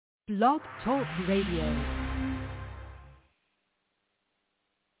Blog Talk Radio.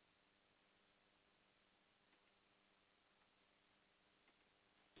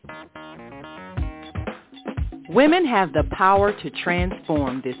 Women have the power to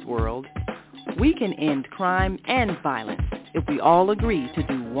transform this world. We can end crime and violence if we all agree to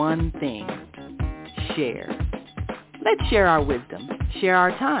do one thing: share. Let's share our wisdom, share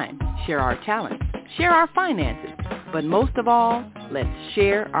our time, share our talent, share our finances, but most of all, let's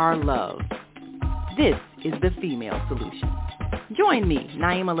share our love. This is the Female Solution. Join me,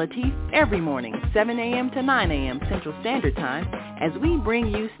 Naimah Latif, every morning, 7 a.m. to 9 a.m. Central Standard Time, as we bring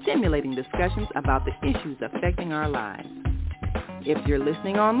you stimulating discussions about the issues affecting our lives. If you're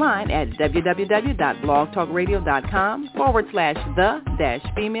listening online at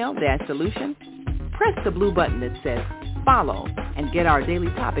www.blogtalkradio.com/the-female-solution, press the blue button that says follow and get our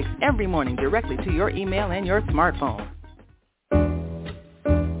daily topics every morning directly to your email and your smartphone.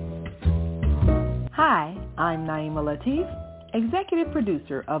 Hi, I'm Naimah Latif, Executive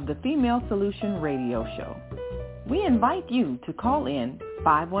Producer of the Female Solution Radio Show. We invite you to call in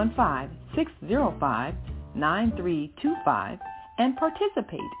 515-605-9325 and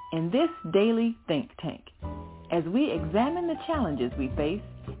participate in this daily think tank as we examine the challenges we face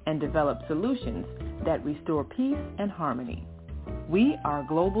and develop solutions that restore peace and harmony. We are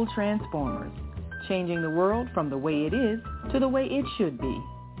global transformers, changing the world from the way it is to the way it should be.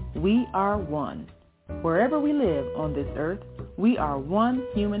 We are one. Wherever we live on this earth, we are one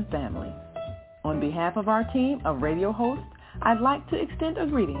human family. On behalf of our team of radio hosts, I'd like to extend a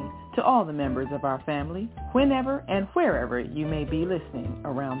greeting to all the members of our family, whenever and wherever you may be listening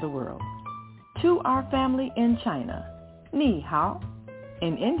around the world. To our family in China, Ni Hao.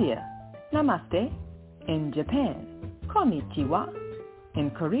 In India, Namaste. In Japan, Konnichiwa.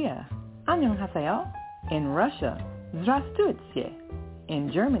 In Korea, Annyeonghaseyo. In Russia, Здравствуйте.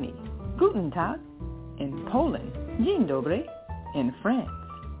 In Germany, Guten Tag. In Poland, Dzień dobry. In France,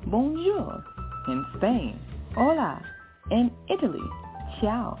 Bonjour. In Spain, Hola. In Italy,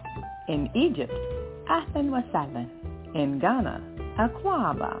 Ciao. In Egypt, Ahlan wa sahlan. In Ghana,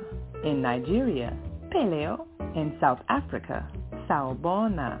 Akwaba. In Nigeria, Peleo. In South Africa,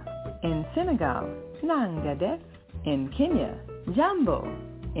 Sawubona. In Senegal, Nangadef. In Kenya, Jambo.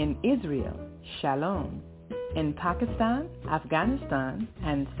 In Israel, Shalom. In Pakistan, Afghanistan,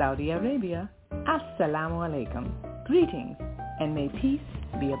 and Saudi Arabia, Assalamu alaikum. Greetings, and may peace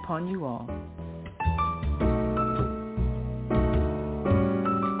be upon you all.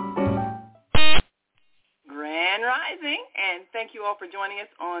 Grand Rising, and thank you all for joining us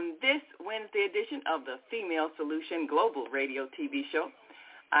on this Wednesday edition of the Female Solution Global Radio TV show.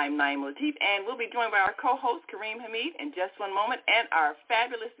 I'm Naimah Latif, and we'll be joined by our co-host, Karriem Hameed, in just one moment, and our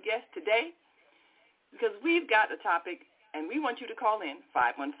fabulous guest today, because we've got a topic, and we want you to call in,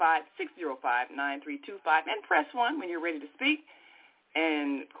 515-605-9325, and press 1 when you're ready to speak.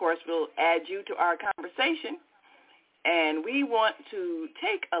 And, of course, we'll add you to our conversation, and we want to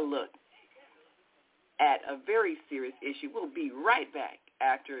take a look at a very serious issue. We'll be right back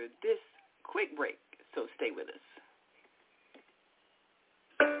after this quick break, so stay with us.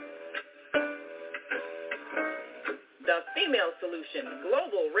 The Female Solution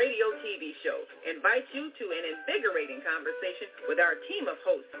Global Radio TV show invites you to an invigorating conversation with our team of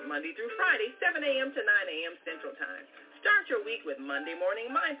hosts Monday through Friday, 7 a.m. to 9 a.m. Central Time. Start your week with Monday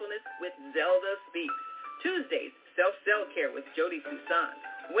Morning Mindfulness with Zelda Speaks. Tuesdays, Self-Care with Jody Susan.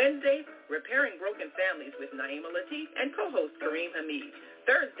 Wednesdays, Repairing Broken Families with Naimah Latif and co-host Karriem Hameed.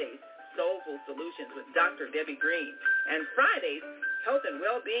 Thursdays, Soulful Solutions with Dr. Debbie Green. And Fridays, Health and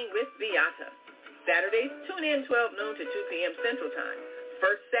Wellbeing with Beata. Saturdays, tune in 12 noon to 2 p.m. Central Time.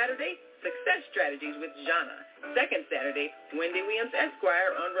 First Saturday, Success Strategies with Jana. Second Saturday, Wendy Williams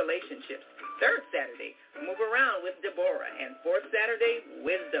Esquire on Relationships. Third Saturday, Move Around with Deborah. And fourth Saturday,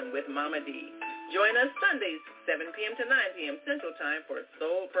 Wisdom with Mama D. Join us Sundays, 7 p.m. to 9 p.m. Central Time for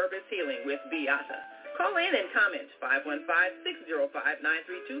Soul Purpose Healing with Beata. Call in and comment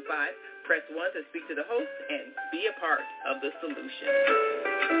 515-605-9325. Press 1 to speak to the host and be a part of the solution.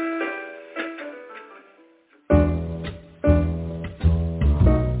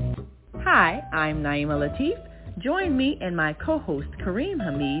 Hi, I'm Naimah Latif. Join me and my co-host Karriem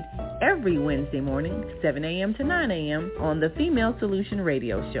Hameed every Wednesday morning, 7 a.m. to 9 a.m. on the Female Solution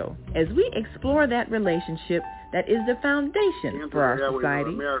Radio Show, as we explore that relationship that is the foundation for our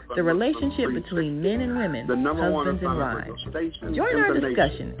society, the relationship between men and women, husbands and wives. Join our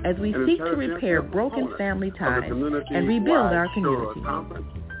discussion as we seek to repair broken family ties and rebuild our community.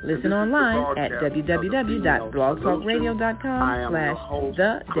 Listen online at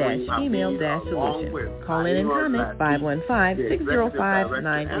www.blogtalkradio.com/the-female-solution. Call in and comment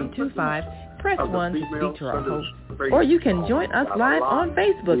 515-605-9325. Press 1 to speak to our host. Or you can join us live on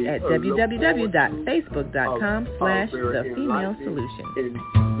Facebook at www.facebook.com/the-female-solution.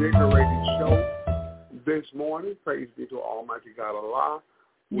 Invigorating show this morning. Praise be to Almighty God Allah.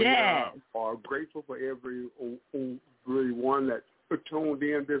 We are grateful for everyone that tuned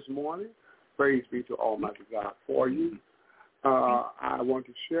in this morning. Praise be to Almighty God for you. I want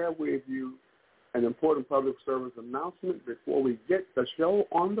to share with you an important public service announcement before we get the show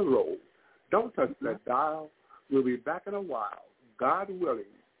on the road. Don't touch that dial. We'll be back in a while, God willing,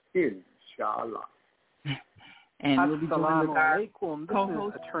 inshallah. And we'll be joined with our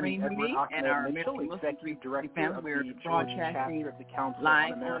co-host, Attorney Edward and our Mitchell, Executive Director of the broadcasting of the Council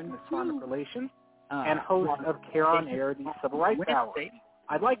on American Islamic Relations and host of Care on Air, the Civil Rights Hour.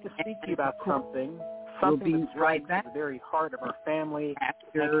 I'd like to speak to you about something that strikes at the very heart of our family and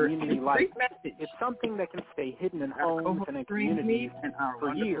community life. It's something that can stay hidden in homes and in communities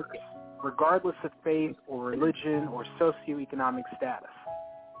for years, regardless of faith or religion or socioeconomic status.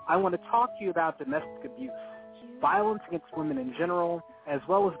 I want to talk to you about domestic abuse, violence against women in general, as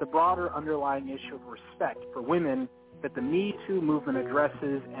well as the broader underlying issue of respect for women that the Me Too movement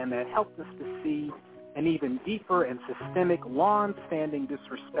addresses and that helped us to see an even deeper and systemic, long-standing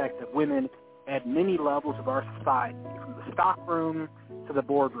disrespect of women at many levels of our society, from the stockroom to the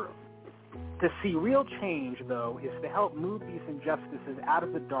boardroom. To see real change, though, is to help move these injustices out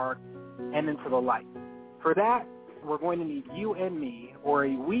of the dark and into the light. For that, we're going to need you and me, or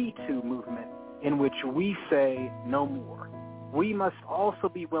a We Too movement, in which we say no more. We must also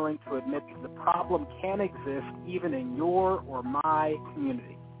be willing to admit that the problem can exist even in your or my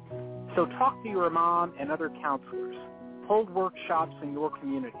community. So talk to your imam and other counselors. Hold workshops in your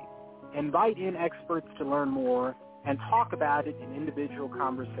community. Invite in experts to learn more and talk about it in individual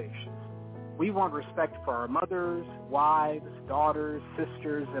conversations. We want respect for our mothers, wives, daughters,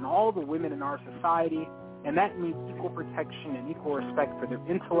 sisters, and all the women in our society, and that means equal protection and equal respect for their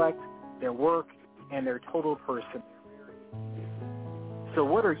intellect, their work, and their total person. So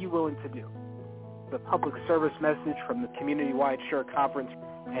what are you willing to do? The public service message from the Community-Wide Share Conference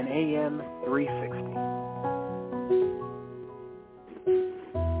and AM 360.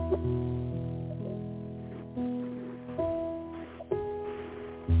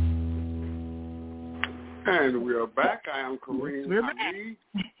 And we are back. I am Karriem Hameed,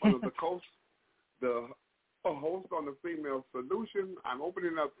 one of the host on the Female Solution. I'm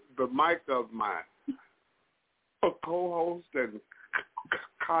opening up the mic of my co-host and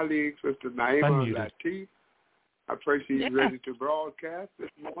colleague, Sister Naimah Latif. I pray she's ready to broadcast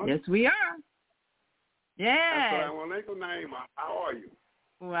this morning. Yes, we are. Yeah. Assalamu alaikum, Naimah. How are you?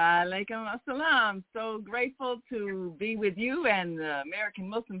 Wa alaikum assalam. So grateful to be with you and the American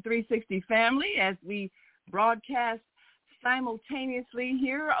Muslim 360 family as we broadcast simultaneously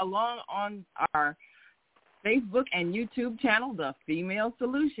here along on our Facebook and YouTube channel, The Female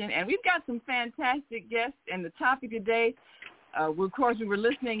Solution. And we've got some fantastic guests. And the topic today, of course, we were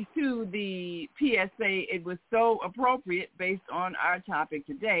listening to the PSA. It was so appropriate based on our topic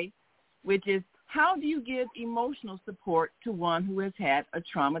today, which is how do you give emotional support to one who has had a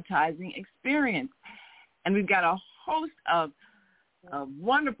traumatizing experience? And we've got a host of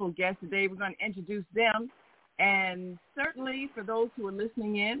wonderful guests today. We're going to introduce them. And certainly for those who are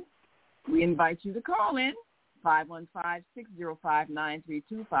listening in, we invite you to call in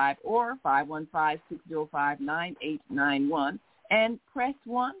 515-605-9325 or 515-605-9891 and press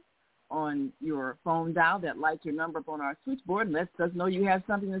 1 on your phone dial that lights your number up on our switchboard and lets us know you have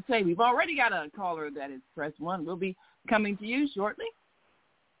something to say. We've already got a caller that is press 1. We'll be coming to you shortly.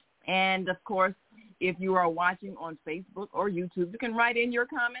 And, of course, if you are watching on Facebook or YouTube, you can write in your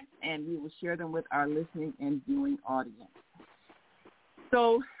comments and we will share them with our listening and viewing audience.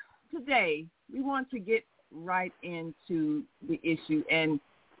 So today we want to get right into the issue. And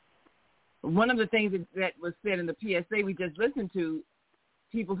one of the things that was said in the PSA we just listened to,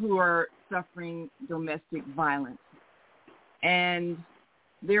 people who are suffering domestic violence. And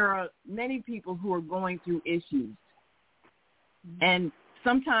there are many people who are going through issues. And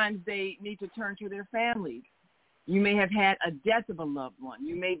sometimes they need to turn to their families. You may have had a death of a loved one.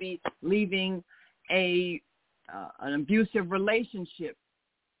 You may be leaving an abusive relationship.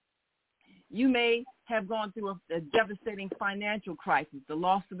 You may have gone through a devastating financial crisis, the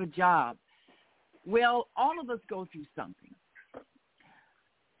loss of a job. Well, all of us go through something.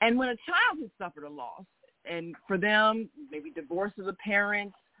 And when a child has suffered a loss, and for them, maybe divorce of a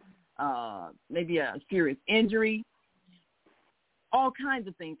parent, maybe a serious injury, all kinds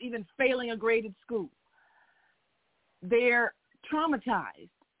of things, even failing a grade at school. They're traumatized.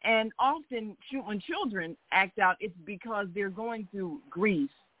 And often when children act out, it's because they're going through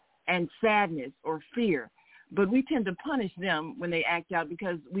grief and sadness or fear. But we tend to punish them when they act out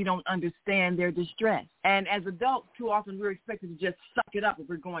because we don't understand their distress. And as adults, too often we're expected to just suck it up if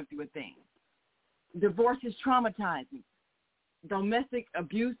we're going through a thing. Divorce is traumatizing. Domestic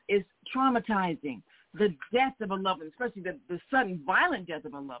abuse is traumatizing. The death of a loved one, especially the sudden violent death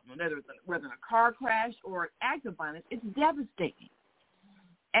of a loved one, whether in a car crash or an act of violence, it's devastating.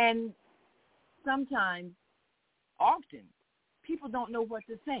 And sometimes, often, people don't know what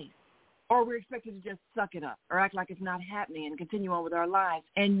to say. Or we're expected to just suck it up or act like it's not happening and continue on with our lives.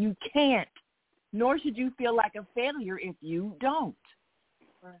 And you can't, nor should you feel like a failure if you don't.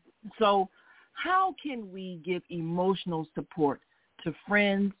 Right. So how can we give emotional support to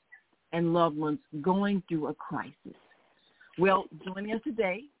friends and loved ones going through a crisis? Well, joining us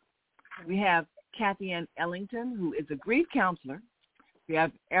today, we have Cathy Ann Ellington, who is a grief counselor. We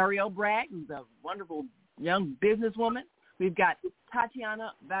have Airelle Bragg, who's a wonderful young businesswoman. We've got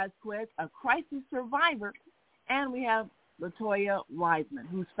Tatiana Vasquez, a crisis survivor, and we have Latoya Wiseman,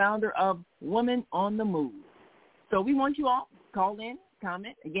 who's founder of Women on the Move. So we want you all to call in,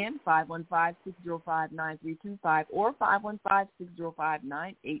 comment, again, 515-605-9325 or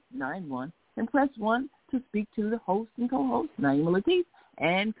 515-605-9891, and press 1 to speak to the host and co-host, Naimah Latif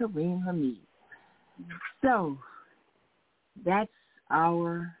and Karriem Hameed. So that's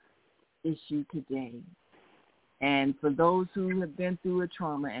our issue today. And for those who have been through a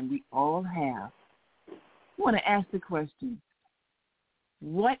trauma, and we all have, I want to ask the question,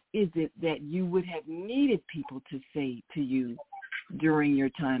 what is it that you would have needed people to say to you during your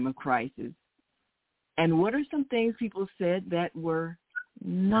time of crisis? And what are some things people said that were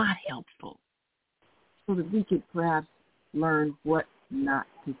not helpful so that we could perhaps learn what not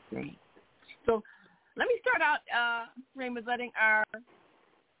to say? So let me start out, with letting our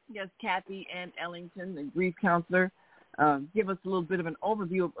guest, Cathy Ann Ellington, the grief counselor, give us a little bit of an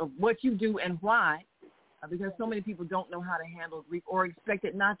overview of what you do and why, because so many people don't know how to handle grief or expect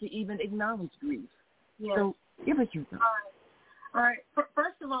it not to even acknowledge grief. Yes. So give us your thoughts. All right.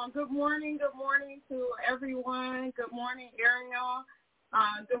 First of all, good morning. Good morning to everyone. Good morning, Airelle.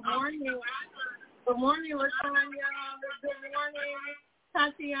 Good morning. Good morning, Latoya. Good morning,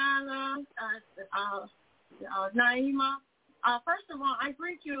 Tatiana. Naimah. First of all, I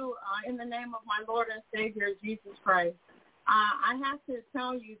greet you in the name of my Lord and Savior, Jesus Christ. I have to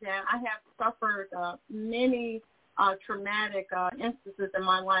tell you that I have suffered many traumatic instances in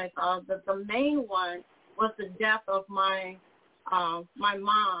my life. The main one was the death of my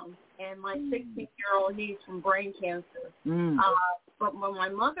mom and my 16-year-old niece from brain cancer. But when my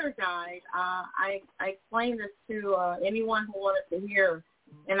mother died, I explained this to anyone who wanted to hear,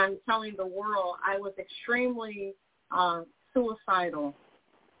 and I'm telling the world, I was extremely suicidal.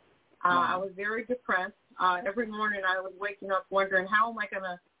 I was very depressed. Every morning I was waking up wondering, how am I going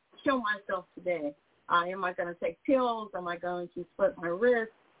to kill myself today? Am I going to take pills? Am I going to split my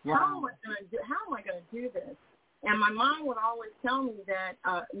wrist? Wow. How am I going to do this? And my mom would always tell me that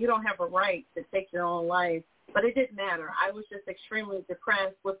you don't have a right to take your own life. But it didn't matter. I was just extremely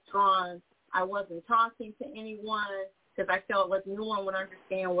depressed, withdrawn. I wasn't talking to anyone because I felt like no one would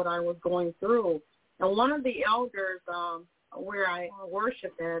understand what I was going through. And one of the elders where I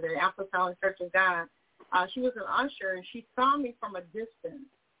worshiped at the Apostolic Church of God, she was an usher, and she saw me from a distance.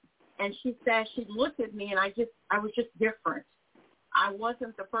 And she said, she looked at me, and I was just different. I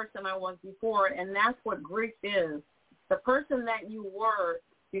wasn't the person I was before, and that's what grief is. The person that you were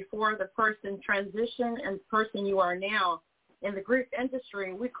before the person transitioned and the person you are now. In the grief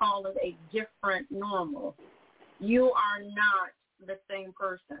industry, we call it a different normal. You are not the same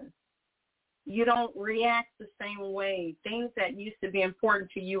person. You don't react the same way. Things that used to be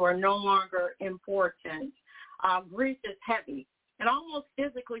important to you are no longer important. Grief is heavy. It almost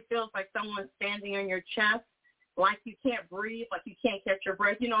physically feels like someone's standing on your chest, like you can't breathe, like you can't catch your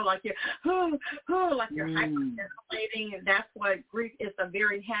breath, like you're, like you're hyperventilating, and that's what grief is, a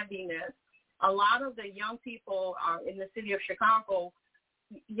very heaviness. A lot of the young people in the city of Chicago,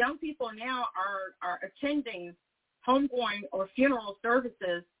 young people now are attending homegoing or funeral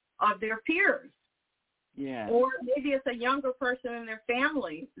services of their peers. Yeah. Or maybe it's a younger person in their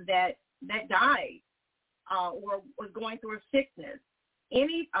family that died or was going through a sickness.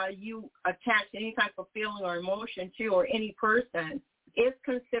 Any you attach any type of feeling or emotion to, or any person, is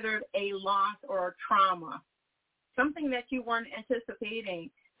considered a loss or a trauma, something that you weren't anticipating.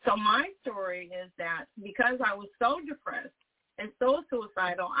 So my story is that because I was so depressed and so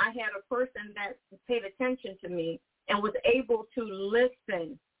suicidal, I had a person that paid attention to me and was able to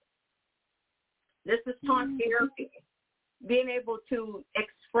listen. This is talk therapy. Being able to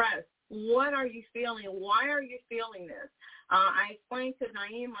express, what are you feeling? Why are you feeling this? I explained to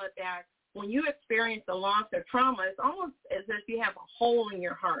Naimah that when you experience a loss or trauma, it's almost as if you have a hole in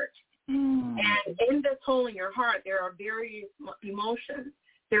your heart. And in this hole in your heart, there are various emotions.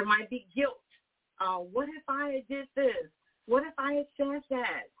 There might be guilt. What if I did this? What if I had said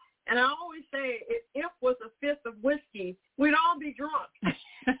that? And I always say, if it was a fifth of whiskey, we'd all be drunk.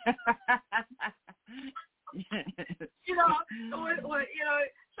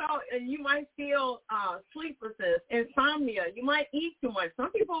 So you might feel sleeplessness, insomnia. You might eat too much.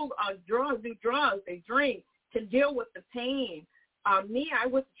 Some people do drugs, they drink to deal with the pain. Me, I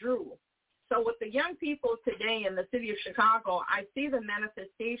withdrew. So with the young people today in the city of Chicago, I see the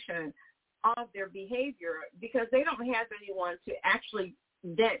manifestation of their behavior because they don't have anyone to actually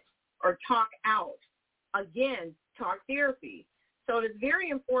vent or talk out. Again, talk therapy. So it is very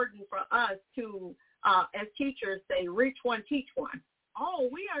important for us to, as teachers, say, reach one, teach one. Oh,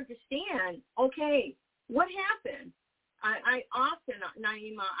 we understand. Okay, what happened? I often,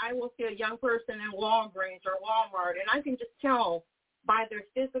 Naimah, I will see a young person in Walgreens or Walmart, and I can just tell by their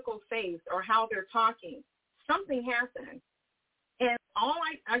physical face or how they're talking, something happened. And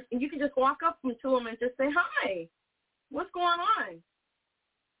you can just walk up to them and just say, hi, what's going on?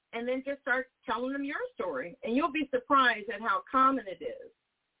 And then just start telling them your story. And you'll be surprised at how common it is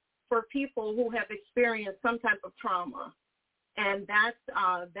for people who have experienced some type of trauma. And that's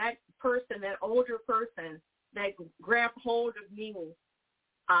that person, that older person that grabbed hold of me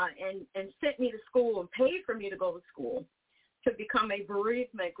and sent me to school and paid for me to go to school to become a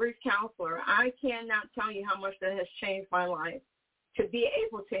bereavement grief counselor. I cannot tell you how much that has changed my life to be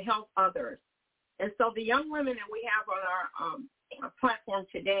able to help others. And so the young women that we have on our platform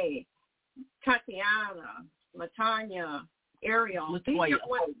today, Tatiana, Latanya, Airelle,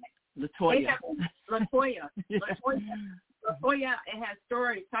 Latoya has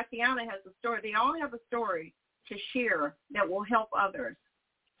stories. Tatiana has a story. They all have a story to share that will help others.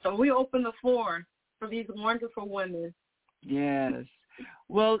 So we open the floor for these wonderful women. Yes.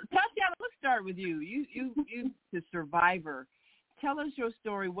 Well, Tatiana, let's start with you. You the survivor. Tell us your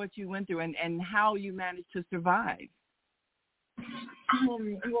story, what you went through, and how you managed to survive.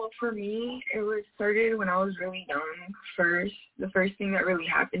 Well, for me, it started when I was really young. The first thing that really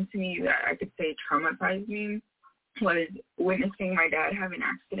happened to me that I could say traumatized me was witnessing my dad have an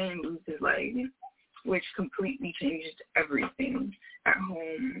accident and lose his leg, which completely changed everything at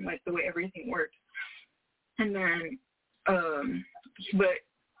home, like the way everything worked. And then, but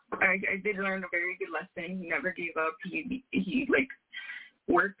I did learn a very good lesson. He never gave up. He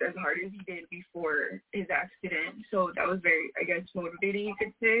worked as hard as he did before his accident. So that was very, I guess, motivating, you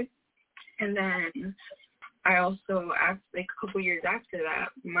could say. And then I also, a couple years after that,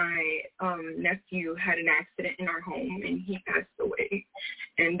 my nephew had an accident in our home and he passed away.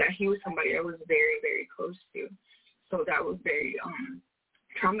 And that he was somebody I was very, very close to. So that was very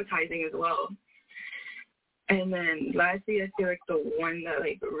traumatizing as well. And then lastly, I feel like the one that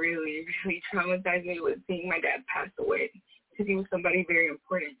really, really traumatized me was seeing my dad pass away, because he was somebody very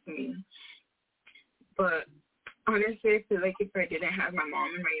important to me. But honestly, I feel like if I didn't have my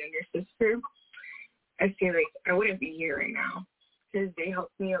mom and my younger sister, I feel like I wouldn't be here right now, because they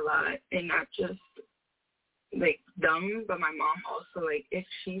helped me a lot, and not just them, but my mom also, if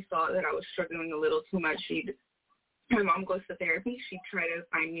she saw that I was struggling a little too much, my mom goes to therapy. She'd try to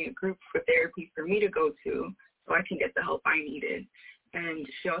find me a group for therapy for me to go to so I can get the help I needed. And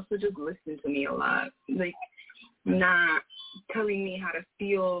she also just listened to me a lot, not telling me how to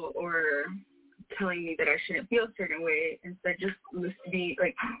feel or telling me that I shouldn't feel a certain way. Instead, just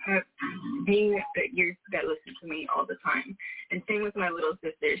being that listened to me all the time. And same with my little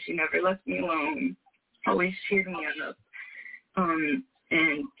sister. She never left me alone, always cheered me up. And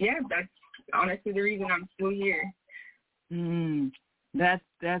yeah, that's honestly the reason I'm still here.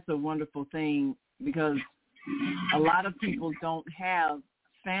 That's a wonderful thing, because a lot of people don't have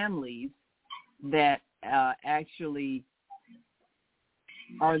families that actually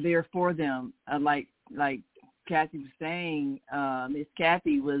are there for them. Like Cathy was saying, Miss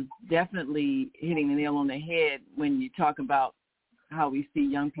Cathy was definitely hitting the nail on the head when you talk about how we see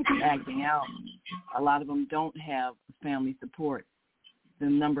young people acting out. A lot of them don't have family support. The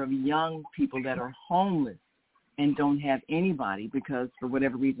number of young people that are homeless and don't have anybody because, for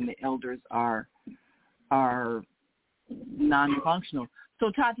whatever reason, the elders are non-functional.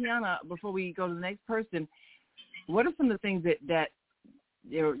 So, Tatiana, before we go to the next person, what are some of the things that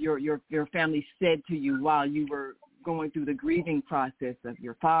your family said to you while you were going through the grieving process of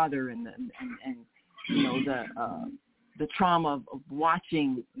your father and the trauma of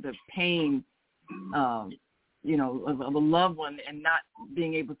watching the pain, of a loved one and not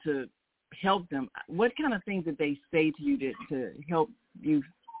being able to help them. What kind of things did they say to you to help you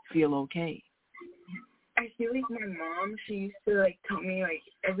feel okay? I feel like my mom, she used to tell me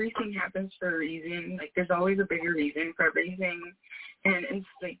everything happens for a reason. There's always a bigger reason for everything, and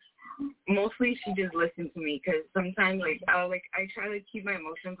it's mostly she just listened to me, because sometimes I try to keep my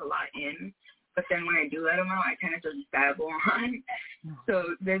emotions a lot in, but then when I do let them out, I kind of just babble on.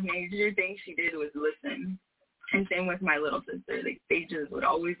 So the major thing she did was listen. And same with my little sister. They just would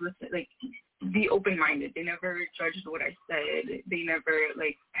always listen, be open-minded. They never judged what I said. They never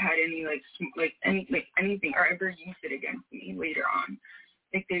had any anything or ever used it against me later on.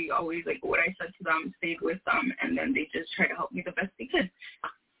 They always what I said to them stayed with them, and then they just try to help me the best they could.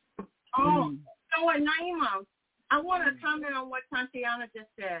 Oh, you know what, Naimah? I want to comment on what Tatiana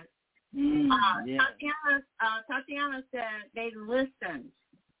just said. Tatiana said they listened.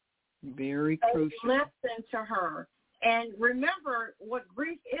 Very crucial. Listen to her. And remember what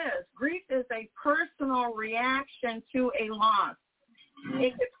grief is. Grief is a personal reaction to a loss.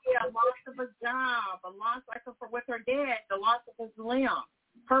 It could be a loss of a job, a loss with her dad, the loss of his limb.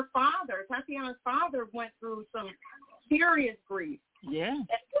 Her father, Tatiana's father, went through some serious grief. Yeah. And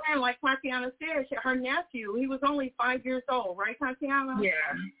then, like Tatiana said, her nephew, he was only 5 years old, right, Tatiana? Yeah.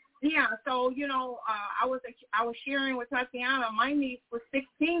 Yeah, so, I was sharing with Tatiana, my niece was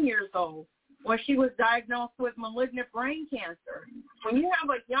 16 years old when she was diagnosed with malignant brain cancer. When you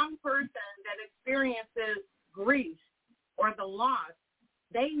have a young person that experiences grief or the loss,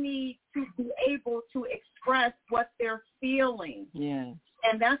 they need to be able to express what they're feeling. Yeah.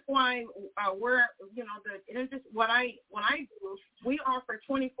 And that's why we're, when I do, we offer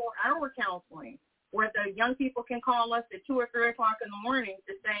 24-hour counseling, where the young people can call us at 2 or 3 o'clock in the morning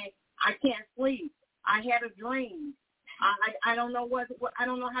to say, I can't sleep, I had a dream, I don't know I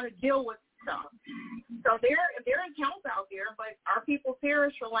don't know how to deal with stuff. So there is help out there, but our people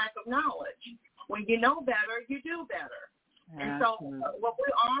perish for lack of knowledge. When you know better, you do better. And so what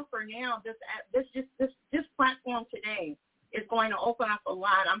we offer now, this platform today is going to open up a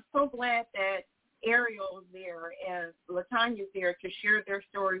lot. I'm so glad that Airelle is there and Latonya's there to share their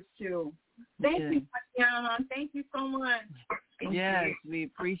stories too. Thank you, Tatiana. Thank you so much. Yes, we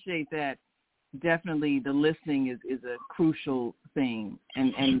appreciate that. Definitely the listening is a crucial thing.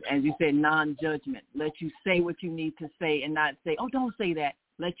 And as you said, non-judgment. Let you say what you need to say and not say, oh, don't say that.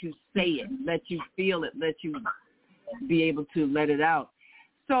 Let you say it. Let you feel it. Let you be able to let it out.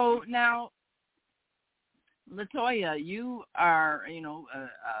 So now, Latoya, you are,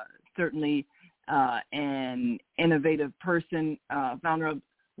 certainly an innovative person, founder of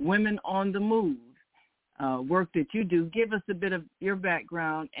Women on the Move, work that you do. Give us a bit of your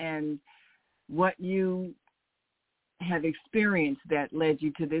background and what you have experienced that led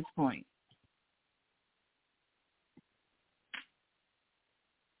you to this point.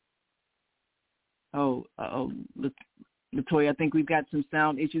 Latoya, I think we've got some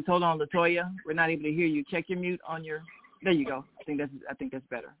sound issues. Hold on, Latoya. We're not able to hear you. Check your mute on your. There you go. I think that's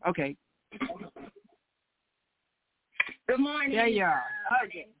better. Okay. Good morning. There you are.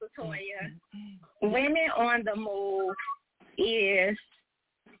 Latoya. Women on the Move is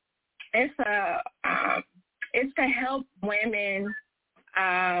it's to help women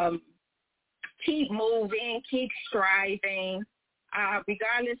keep moving, keep striving,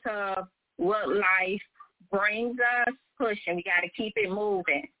 regardless of what life brings us. Pushing, we got to keep it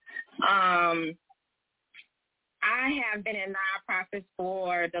moving. I have been in nonprofits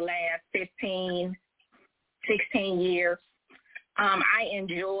for the last 16 years. I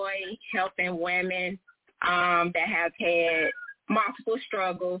enjoy helping women that have had multiple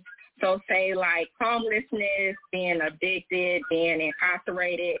struggles. So say like homelessness, being addicted, being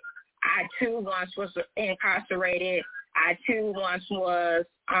incarcerated. I too once was incarcerated. I too once was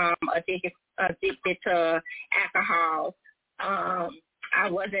addicted to alcohol. I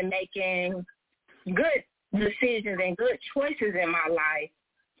wasn't making good decisions and good choices in my life.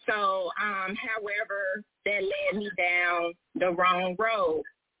 So, however, that led me down the wrong road.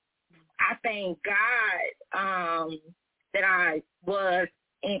 I thank God that I was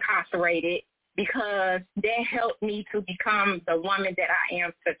incarcerated, because that helped me to become the woman that I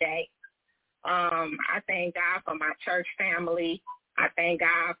am today. I thank God for my church family. I thank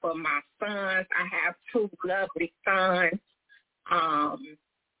God for my sons. I have 2 lovely sons.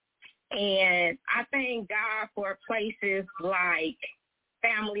 And I thank God for places like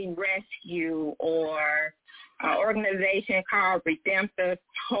Family Rescue or an organization called Redemptive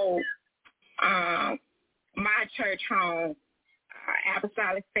Hope, my church home,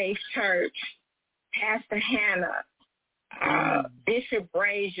 Apostolic Faith Church, Pastor Hannah, Bishop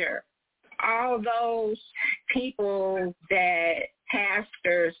Brazier, all those people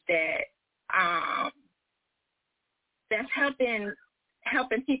pastors that's helping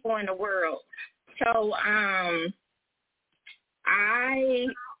people in the world. So I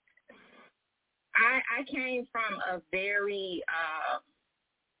came from a very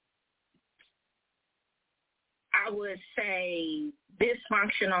I would say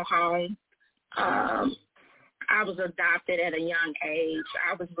dysfunctional home. I was adopted at a young age.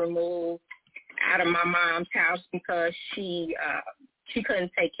 I was removed out of my mom's house because she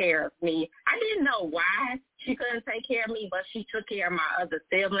couldn't take care of me. I didn't know why she couldn't take care of me, but she took care of my other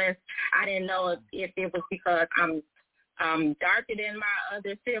siblings. I didn't know if it was because I'm darker than my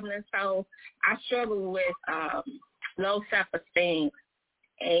other siblings. So I struggled with low self-esteem.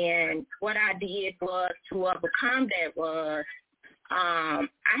 And what I did was to overcome that was I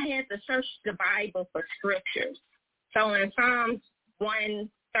had to search the Bible for scriptures. So in Psalms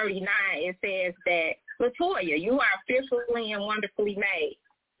 139, it says that, Latoya, you are fearfully and wonderfully made.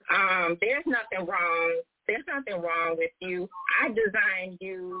 There's nothing wrong. There's nothing wrong with you. I designed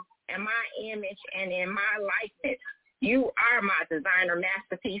you in my image and in my likeness. You are my designer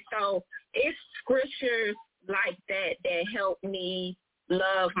masterpiece. So it's scriptures like that that help me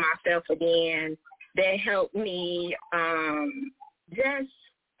love myself again, that help me just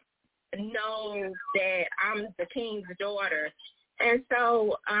know that I'm the king's daughter. And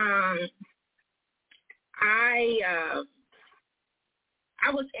so I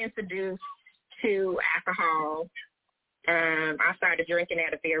was introduced to alcohol. I started drinking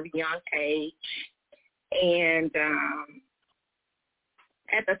at a very young age. And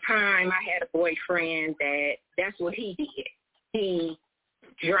at the time, I had a boyfriend that's what he did. He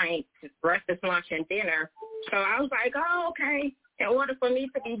drank breakfast, lunch, and dinner. So I was like, oh, okay. In order for me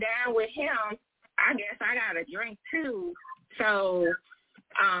to be down with him, I guess I got to drink too. So,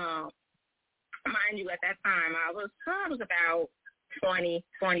 mind you, at that time, I was about 20,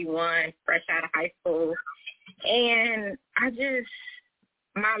 21, fresh out of high school. And I just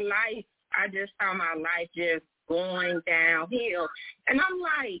saw my life just going downhill. And I'm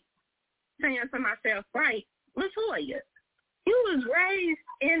like saying to myself, right, Latoya, you was raised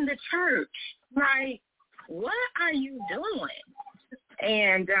in the church. Like, what are you doing?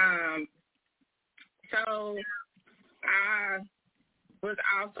 And so I was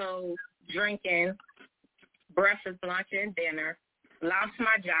also drinking breakfast, lunch, and dinner, lost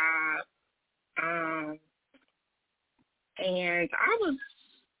my job, and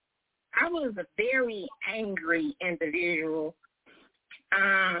I was a very angry individual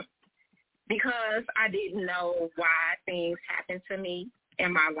because I didn't know why things happened to me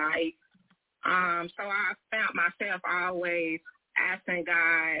in my life. So I found myself always asking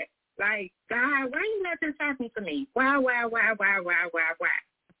God, like, God, why you let this happen to me? Why?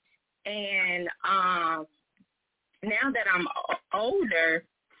 And now that I'm older,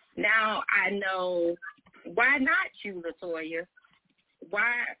 now I know, why not you, Latoya?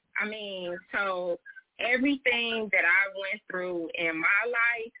 Why? I mean, so everything that I went through in my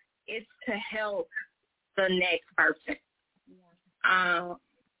life is to help the next person. Yeah.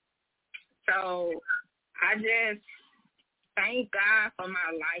 So I just thank God for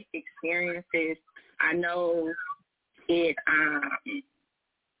my life experiences. I know it,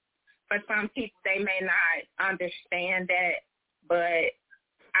 for some people, they may not understand that, but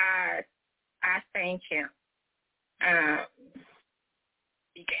I thank him.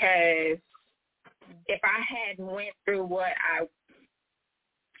 Because if I hadn't went through what I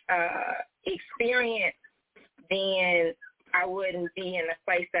experienced, then I wouldn't be in the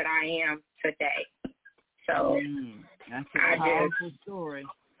place that I am today. So that's a powerful story.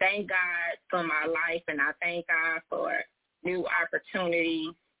 Thank God for my life, and I thank God for new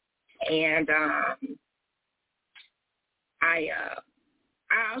opportunities. And I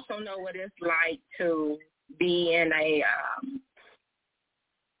also know what it's like to be in a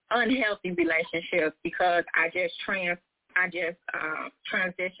unhealthy relationship, because I just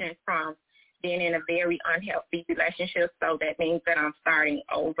transitioned from being in a very unhealthy relationship, so that means that I'm starting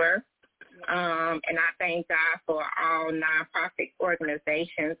over. And I thank God for all nonprofit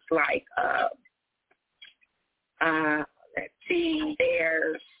organizations like, let's see,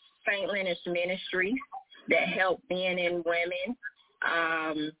 there's St. Leonard's Ministry that help men and women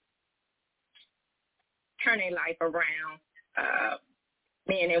turn their life around,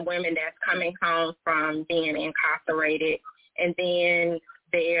 men and women that's coming home from being incarcerated. And then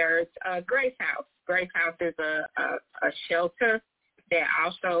there's Grace House. Grace House is a shelter that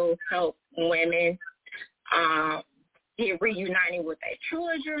also helps women get reunited with their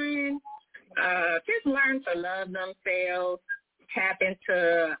children, Just learn to love themselves, tap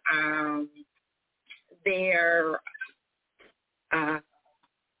into their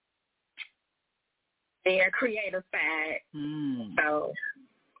creative side. So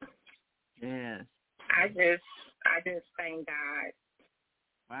yes, I just thank God.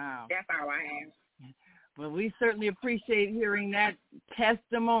 Wow, that's all I have. Well, we certainly appreciate hearing that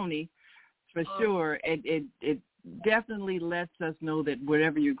testimony for sure. It definitely lets us know that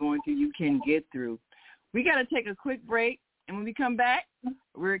whatever you're going through, you can get through. We got to take a quick break, and when we come back,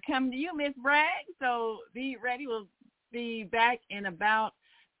 we're coming to you, Miss Bragg. So be ready. We'll be back in about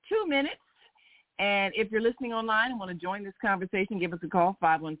 2 minutes. And if you're listening online and want to join this conversation, give us a call,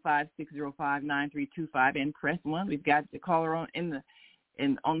 515-605-9325, and press 1. We've got the caller on the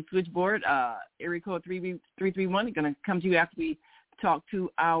switchboard, area code 331. We're going to come to you after we talk to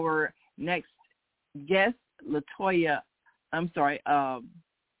our next guest,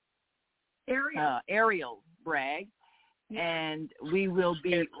 Airelle Bragg. And we will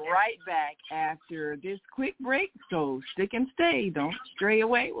be right back after this quick break. So stick and stay. Don't stray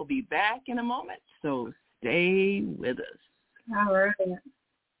away. We'll be back in a moment. So stay with us. All right.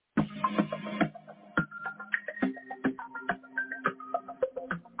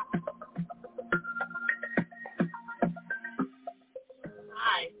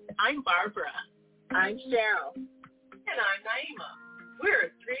 Hi, I'm Barbara. I'm Cheryl. And I'm Naimah.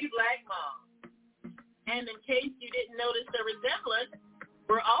 We're 3 Black moms. And in case you didn't notice the resemblance,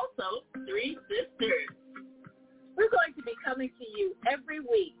 we're also 3 sisters. We're going to be coming to you every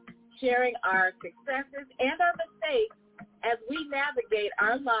week, sharing our successes and our mistakes as we navigate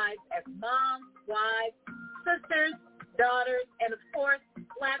our lives as moms, wives, sisters, daughters, and, of course,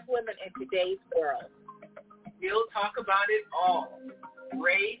 Black women in today's world. We'll talk about it all: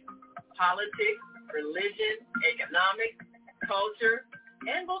 race, politics, religion, economics, culture,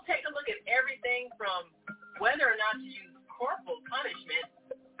 and we'll take a look at everything from whether or not to use corporal punishment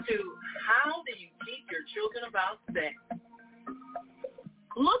to how do you teach your children about sex.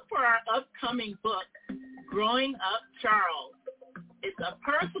 Look for our upcoming book, Growing Up Charles. It's a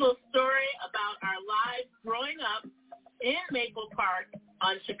personal story about our lives growing up in Maple Park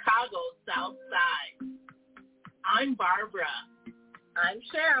on Chicago's South Side. I'm Barbara. I'm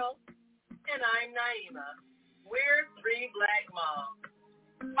Cheryl. And I'm Naimah. We're 3 Black moms.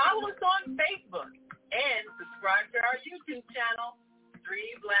 Follow us on Facebook and subscribe to our YouTube channel,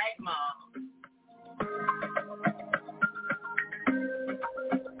 3 Black Moms.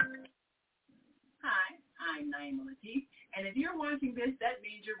 Hi, I'm Naimah Latif, and if you're watching this, that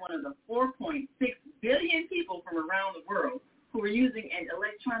means you're one of the 4.6 billion people from around the world who are using an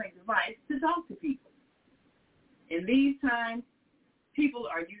electronic device to talk to people. In these times, people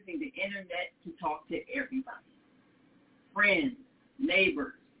are using the internet to talk to everybody. Friends,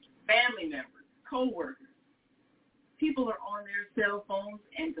 neighbors, family members, co-workers. People are on their cell phones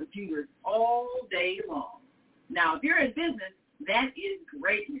and computers all day long. Now, if you're in business, that is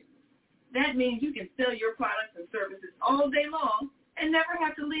great news. That means you can sell your products and services all day long and never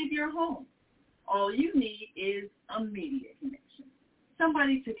have to leave your home. All you need is a media connection,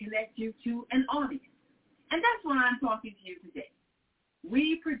 somebody to connect you to an audience. And that's why I'm talking to you today.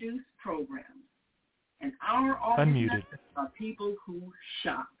 We produce programs, and our audience are people who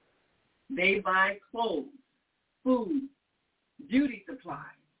shop. They buy clothes, food, beauty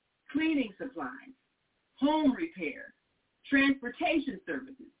supplies, cleaning supplies, home repair, transportation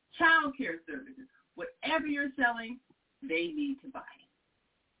services, child care services. Whatever you're selling, they need to buy it.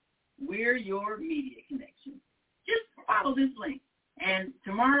 We're your media connection. Just follow this link, and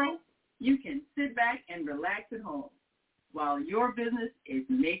tomorrow you can sit back and relax at home while your business is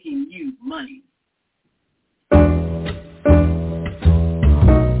making you money.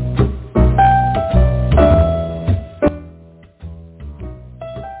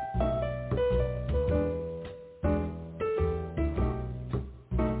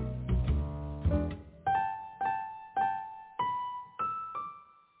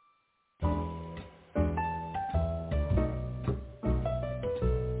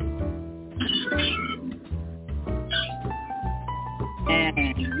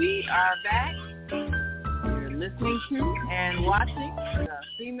 And we are back. You're listening to and watching the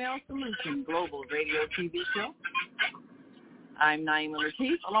Female Solution Global Radio TV show. I'm Naimah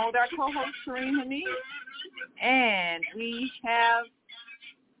Latif, along with our co-host, Karriem Hameed. And we have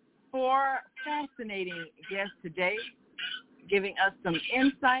 4 fascinating guests today giving us some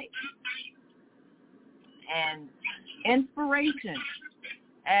insight and inspiration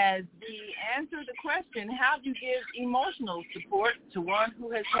as we answer the question, how do you give emotional support to one who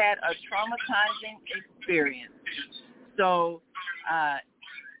has had a traumatizing experience? So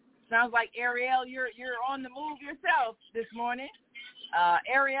Sounds like Airelle, you're on the move yourself this morning.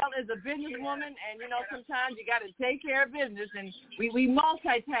 Airelle is a businesswoman, and you know sometimes you got to take care of business, and we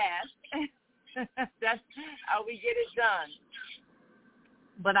multitask. That's how we get it done.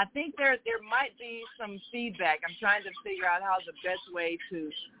 But I think there might be some feedback. I'm trying to figure out how the best way to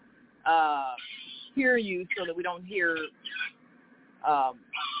hear you so that we don't hear an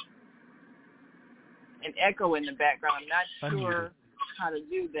echo in the background. I'm not sure how to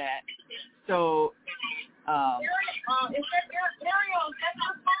do that. So, is that Airelle? Is that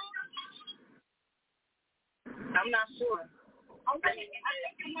your phone? I'm not sure. Okay, I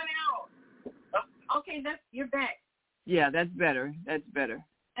think you went out. Okay, you're back. Yeah, that's better. That's better.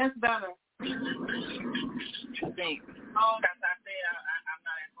 That's better. I think. Oh, as I said, I'm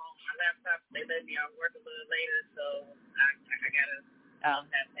not at home. My laptop, they let me out work a little later, so I gotta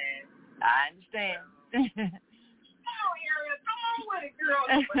that pass. I understand. Come on, Airelle. Come on with it, girl.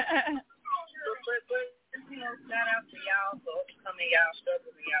 But you know, shout out to y'all for overcoming y'all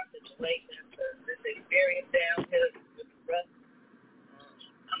struggles and y'all situations. This experience down here is rough.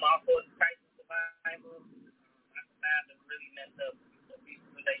 I'm also a crisis survivor. I survived a really messed up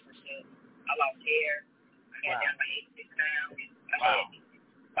abusive relationship. I lost hair. I got down by 86 pounds. I had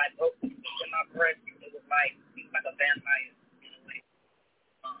like open in my breast. It was like a vampire in a way.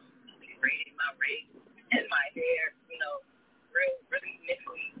 Raiding my rage and my hair, you know, really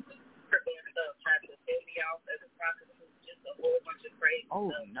mentally crippling stuff, trying to send me off as a prostitute, just a whole bunch of crazy stuff.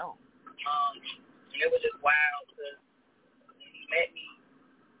 Oh, no. And it was just wild because when he met me,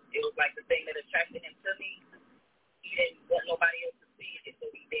 it was like the thing that attracted him to me. He didn't want nobody else to see it, so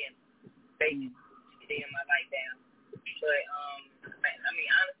he did. Basically, he did my life down. But, I mean,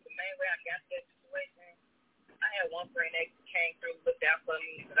 honestly, the main way I got to that situation, I had one friend that came through, looked out for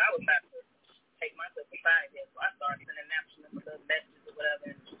me, because I was about to take myself aside of it. So I started sending national messages or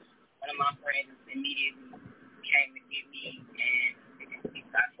whatever. And one of my friends immediately came to get me, and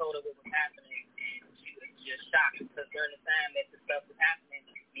I told her what was happening, and she was just shocked because during the time that the stuff was happening,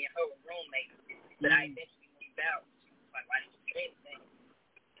 me and her were roommates. But I eventually moved out. She was like, why didn't you say anything?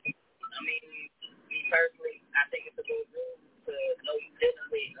 I mean, me personally, I think it's a little rude to know you're dealing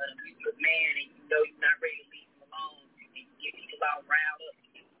with an abusive man and you know you're not ready to leave him alone and you get people all riled up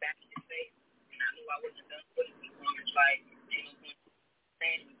and get back in his face. And I knew I wasn't done with people. It's like, they don't want to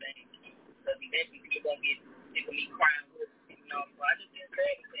say anything because eventually people going to get sick of me crying with them, you know. So I just didn't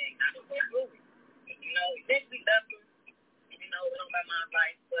say anything. I just went through it. You know, eventually that's what, you know, it don't matter my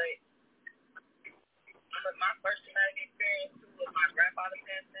life, but my first traumatic experience too was my grandfather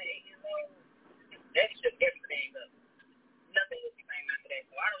passing at 8 years old. That shook everything up. Nothing was the same after that.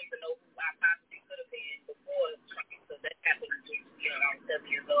 So I don't even know who I possibly could have been before, because that happened to me, you know, I was 7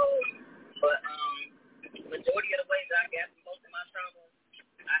 years old. But majority of the ways that I got through most of my trauma,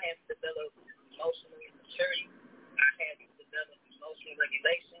 I had to develop emotional maturity. I had to develop emotional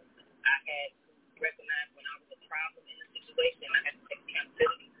regulation. I had to recognize when I was a problem in a situation. I had to take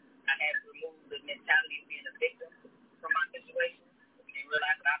accountability. I had to remove the mentality of being a victim from my situation and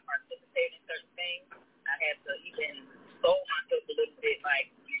realize that I participated in certain things. I had to even soul myself a little bit.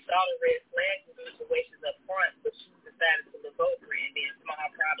 Like, you saw the red flags in situations up front, but you decided to look over it, and then small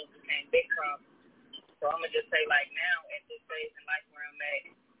problems became big problems. So I'm going to just say, like, now, at this phase in life where I'm at,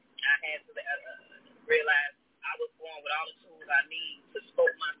 I had to realize I was born with all the tools I need to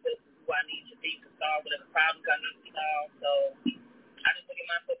scope myself to who I need to be to solve whatever problems I need to solve. So I just look at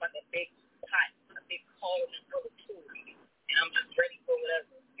myself like a big pot, a big cauldron full of tools, and I'm just ready for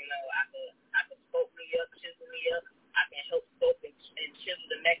whatever. You know, I can scope me up, chisel me up. I can help scope and chisel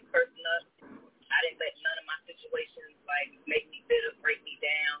the next person up. I didn't let none of my situations, like, make me bitter, break me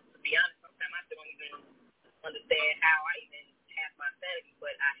down. To be honest, sometimes I don't even understand how I even have my sanity,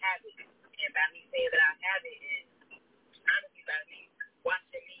 but I have it. And by me saying that I have it, and honestly, by me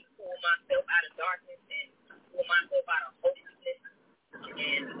watching me pull myself out of darkness and pull myself out of hopelessness,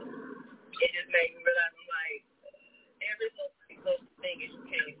 and it just made me realize, I'm like, there is no such thing as you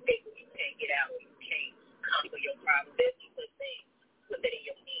can't escape or you can't get out or you can't conquer your problem. There's no such thing. Put that in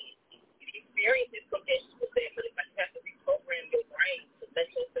your head. You experience this potential with that, but if I have to reprogram your brain to let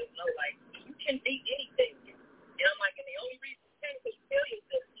yourself know, like, you can be anything. And I'm like, and the only reason you can't is tell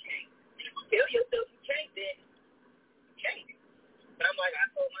yourself you can't. And if you tell yourself you can't, then you can't. But I'm like, I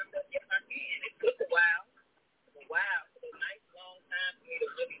told myself, yes, I can. It took a while. It was a nice long time for me to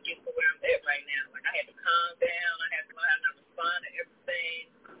really get to where I'm at right now. Like, I had to calm down. I had to learn how to respond to everything,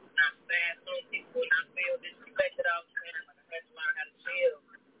 not fast on people, not feel disrespected all the time.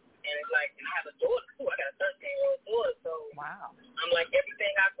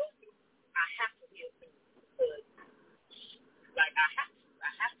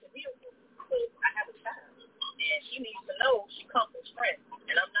 come from strength,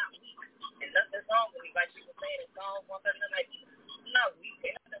 and I'm not weak. And nothing's wrong with me. Like she was saying in Psalms 139, like, I'm not weak.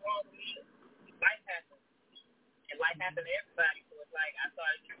 Ain't nothing wrong with me. Life happens. And life happens to everybody. So it's like I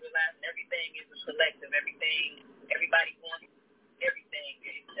started just realizing everything is a collective. Everybody wants everything.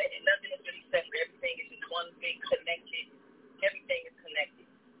 And nothing is really separate. Everything is just one big connected. Everything is connected.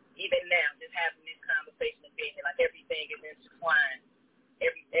 Even now, just having this conversation and being here, like everything is intertwined.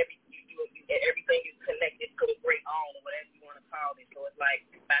 Everything is connected to the great all, or whatever you want to call it. So it's like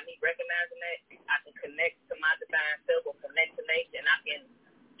by me recognizing that, I can connect to my divine self or connect to nature, and I can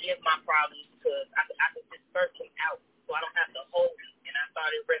give my problems to, I can disperse them out, so I don't have to hold them. And I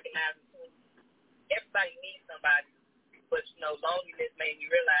started recognizing too, everybody needs somebody, but loneliness made me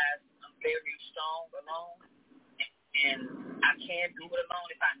realize I'm very strong alone, and I can do it alone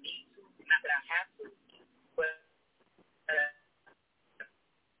if I need to, not that I have to, but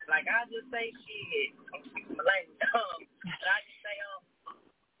like I just say shit, I'm speaking my language, but I just say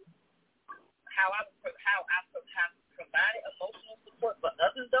how I provided emotional support for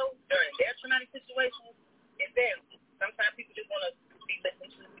others though during their traumatic situations is varies. Sometimes people just want to be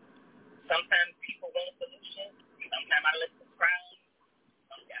listened to. Sometimes people want a solution. Sometimes I let them cry.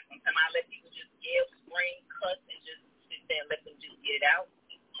 Sometimes I let people just yell, scream, cuss, and just sit there and let them just get it out.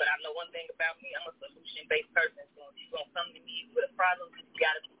 But I know one thing about me, I'm a solution-based person. So if you're going to come to me with a problem, you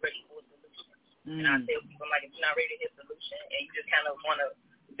got to be ready for a solution. And I tell people, like, if you're not ready to hear a solution and you just kind of want to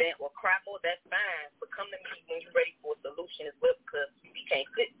vent or cry for, that's fine. But come to me when you're ready for a solution as well, because you can't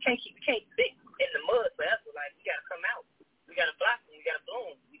sit in the mud forever. Like, you got to come out. We got to blossom. We got to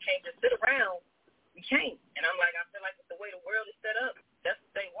bloom. We can't just sit around. We can't. And I'm like, I feel like with the way the world is set up, that's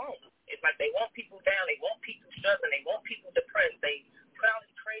what they want. It's like they want people down. They want people struggling. They want people depressed. They put all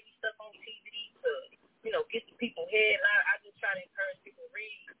this crazy stuff on TV to, get the people head. And I just try to encourage people to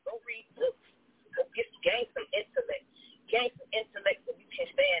go read books. Go gain some intellect. Gain some intellect so you can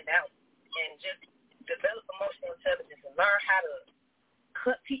stand out and just develop emotional intelligence and learn how to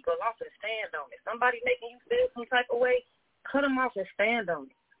cut people off and stand on it. Somebody making you feel some type of way, cut them off and stand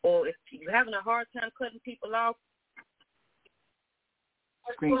on it. Or if you're having a hard time cutting people off,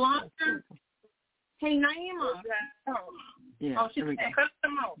 hey, Naimah. Yeah, she cut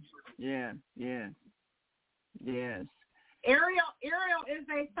them off. Yeah. Yes. Airelle is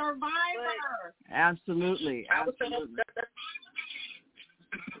a survivor. Absolutely.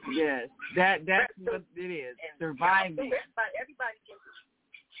 Yes, that's what it is. Surviving. Everybody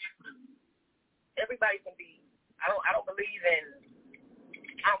can be. I don't believe in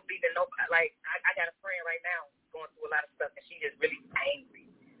nobody. Like I got a friend right now going through a lot of stuff, and she just really angry.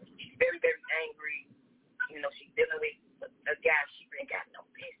 She's very, very angry. She's dealing with a guy she ain't got no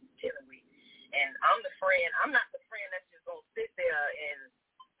business dealing with. And I'm the friend. I'm not the friend that's just gonna sit there and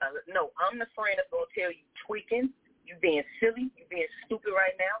no. I'm the friend that's gonna tell you tweaking. You being silly. You being stupid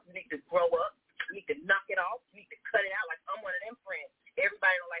right now. You need to grow up. You need to knock it off. You need to cut it out. Like I'm one of them friends.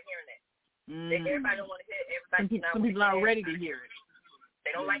 Everybody don't like hearing that. Everybody don't want to hear it. Some people aren't ready to hear it.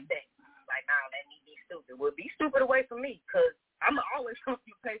 They don't like that. Like, no, let me be stupid. Well, be stupid away from me, because I'm always come to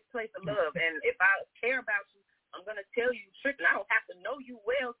you place of love. And if I care about you, I'm going to tell you strictly. I don't have to know you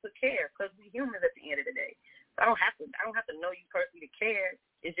well to care, because we humans at the end of the day. I don't have to know you personally to care.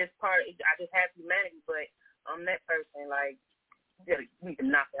 It's just I just have humanity, but I'm that person, like, you need to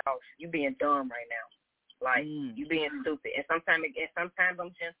knock it off. You being dumb right now. Like, you being stupid. And sometimes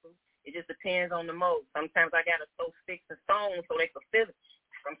I'm gentle. It just depends on the mode. Sometimes I got to throw sticks and stones so they can feel it.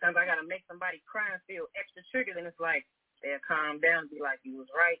 Sometimes I got to make somebody cry and feel extra triggered, and it's like they'll calm down and be like, you was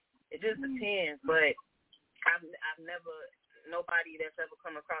right. It just depends. But I've never, nobody that's ever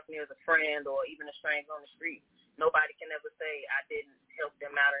come across me as a friend or even a stranger on the street, nobody can ever say I didn't help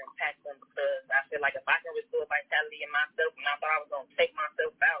them out or impact them, because I feel like if I can restore vitality in myself and I thought I was going to take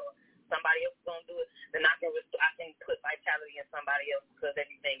myself out or somebody else is going to do it, then I can put vitality in somebody else, because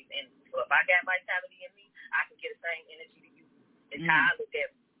everything is in me. So if I got vitality in me, I can get the same energy to you. It's how I look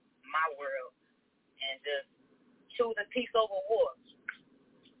at my world, and just choosing peace over war.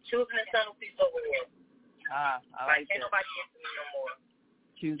 Choosing internal peace over war. Like, can't nobody get to me no more.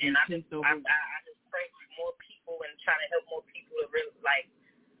 Choosing peace over war. I just pray for more people and try to help more people to really, like,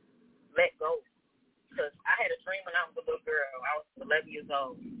 let go. Because I had a dream when I was a little girl. I was 11 years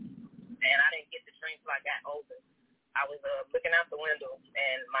old. And I didn't get the dream until I got older. I was looking out the window,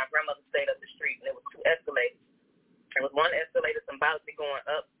 and my grandmother stayed up the street, and there was 2 escalators. There was one escalator symbolically going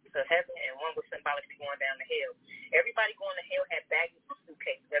up to heaven, and one was symbolically going down to hell. Everybody going to hell had baggage and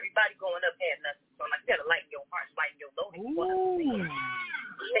suitcases. Everybody going up had nothing. So I'm like, you got to lighten your heart, lighten your load.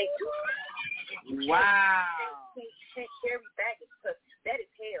 Wow. You can't carry baggage, because that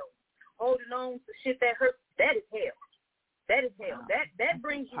is hell. Holding on to shit that hurts, that is hell. That is hell. That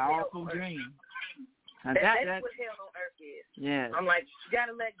brings you powerful hell. Dream. That's what hell on earth is. Yeah. I'm like, you got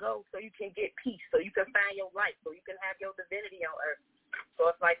to let go so you can get peace, so you can find your life, so you can have your divinity on earth.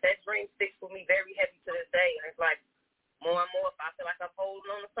 So it's like that dream sticks with me very heavy to this day. And it's like more and more, if I feel like I'm holding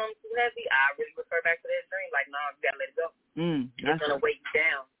on to something too heavy, I really refer back to that dream. Like, no, you got to let it go. It's going to weight you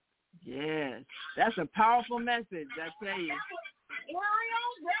down. Yes. That's a powerful message, I tell you.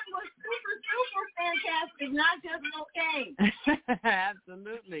 Airelle, that was super, super fantastic, not just okay.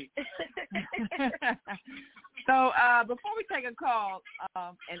 Absolutely. So before we take a call,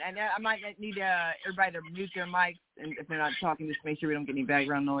 and I might need everybody to mute their mics, and if they're not talking, just make sure we don't get any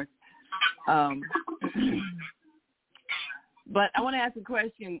background noise. But I want to ask a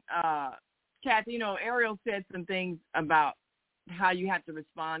question. Cathy, Airelle said some things about how you have to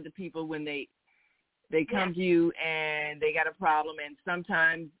respond to people when they come to you and they got a problem, and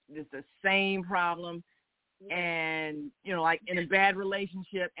sometimes it's the same problem, and, like in a bad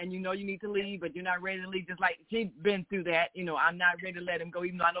relationship, and you need to leave, but you're not ready to leave, just like she's been through that. I'm not ready to let him go,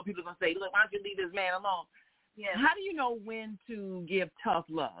 even though I know people are going to say, look, why don't you leave this man alone? Yeah. How do you know when to give tough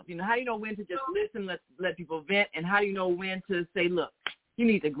love? How do you know when to just listen, let people vent, and how do you know when to say, look, you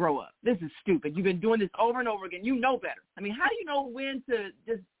need to grow up. This is stupid. You've been doing this over and over again. You know better. I mean, how do you know when to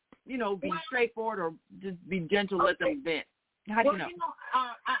just be straightforward or just be gentle, let them vent? How do you know?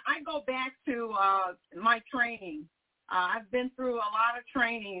 I go back to my training. I've been through a lot of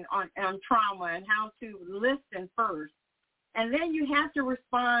training on trauma and how to listen first. And then you have to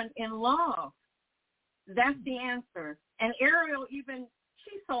respond in love. That's the answer. And Airelle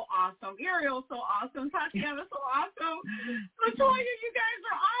she's so awesome. Airelle's so awesome. Tatiana's so awesome. Latoya, you guys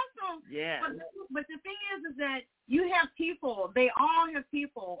are awesome. Yeah. But the thing is that you have people, they all have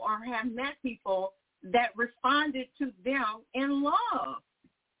people or have met people that responded to them in love.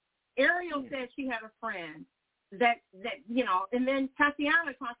 Airelle said she had a friend that and then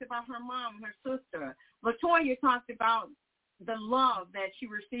Tatiana talked about her mom and her sister. Latoya talked about the love that she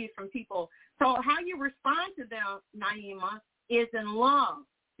received from people. So how you respond to them, Naimah, is in love.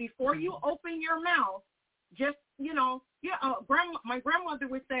 Before you open your mouth, just, my grandmother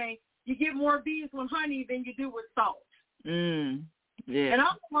would say, you get more bees with honey than you do with salt. Yeah. In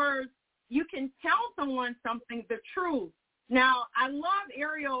other words, you can tell someone something, the truth. Now, I love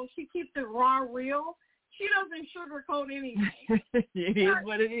Airelle. She keeps it raw, real. She doesn't sugarcoat anything. It is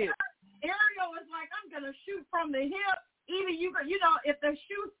what it is. Airelle is like, I'm going to shoot from the hip. Either if the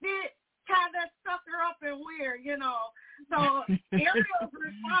shoe fit, tie that sucker up and wear, So Airelle's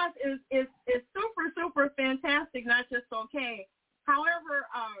response is super, super fantastic, not just okay. However,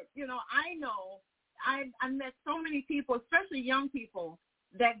 I know I've met so many people, especially young people,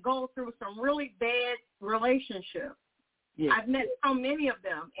 that go through some really bad relationships. Yeah. I've met so many of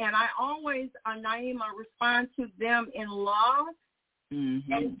them, and I always, Naimah, respond to them in love.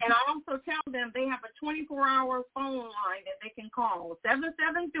 Mm-hmm. And I also tell them they have a 24-hour phone line that they can call,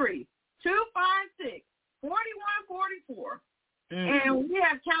 773-256-4144. And we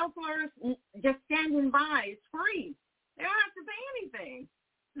have counselors just standing by. It's free. They don't have to pay anything.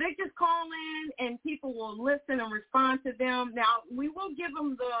 They just call in, and people will listen and respond to them. Now, we will give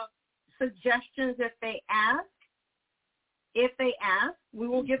them the suggestions if they ask. If they ask, we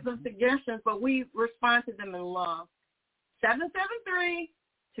will give them suggestions, but we respond to them in love.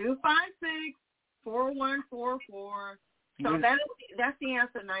 773-256-4144. So that's the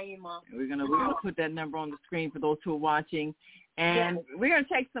answer, Naimah. We're gonna put that number on the screen for those who are watching, and we're gonna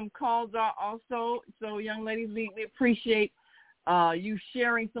take some calls also. So, young ladies, we appreciate you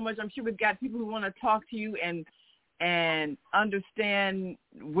sharing so much. I'm sure we've got people who want to talk to you and understand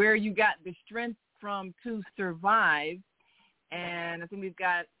where you got the strength from to survive. And I think we've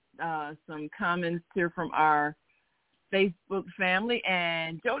got some comments here from our Facebook family,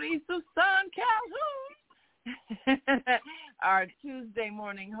 and Jody Susan Calhoun, our Tuesday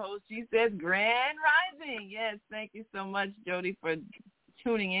morning host. She says, Grand Rising. Yes, thank you so much, Jody, for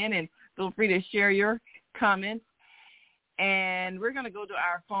tuning in, and feel free to share your comments. And we're going to go to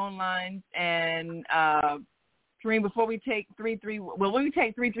our phone lines, and Karriem, before we take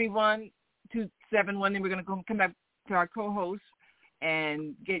 331-271, then we're going to come back to our co-host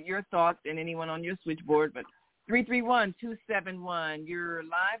and get your thoughts and anyone on your switchboard. But 331-271, you're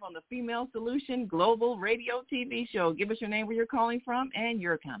live on the Female Solution Global Radio TV show. Give us your name, where you're calling from, and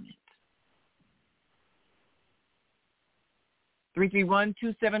your comments.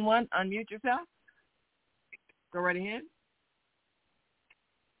 331-271, unmute yourself. Go right ahead.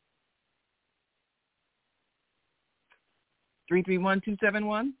 Three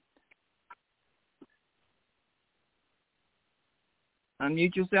 331-271.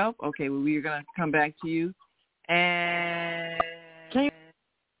 Unmute yourself. Okay, well, we're going to come back to you. And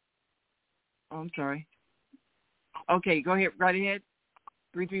I'm sorry. Okay, go ahead. Right ahead.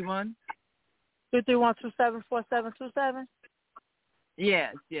 331. 331-274727.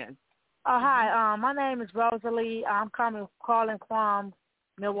 Yes. Oh, hi. My name is Rosalie. I'm calling from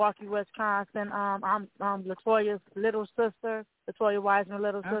Milwaukee, Wisconsin. I'm Latoya's little sister, Latoya Wiseman,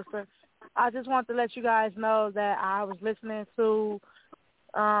 little sister. I just want to let you guys know that I was listening to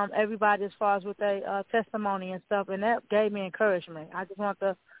everybody as far as with their testimony and stuff, and that gave me encouragement. I just want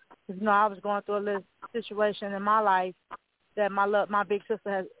to, I was going through a little situation in my life that my big sister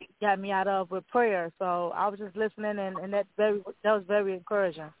has got me out of with prayer. So I was just listening, and that was very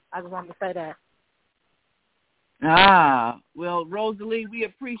encouraging. I just wanted to say that. Well, Rosalie, we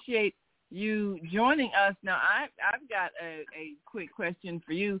appreciate you joining us. Now, I've got a quick question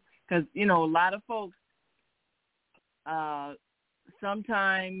for you because, a lot of folks,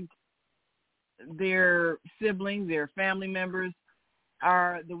 sometimes their siblings, their family members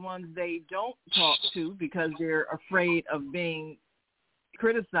are the ones they don't talk to because they're afraid of being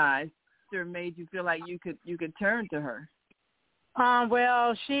criticized. Or made you feel like you could turn to her.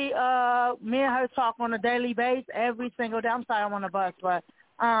 Well, me and her talk on a daily basis every single day. I'm sorry, I'm on the bus, but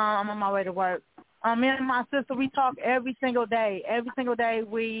I'm on my way to work. Me and my sister, we talk every single day. Every single day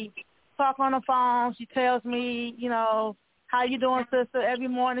we talk on the phone. She tells me, how you doing, sister? Every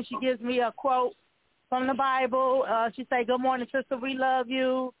morning she gives me a quote from the Bible. She say, good morning, sister, we love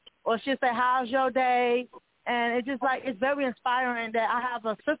you. Or she'll say, how's your day? And it's just it's very inspiring that I have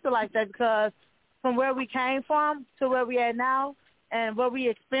a sister like that because from where we came from to where we are now and what we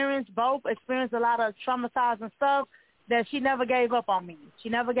experienced a lot of traumatizing stuff, that she never gave up on me. She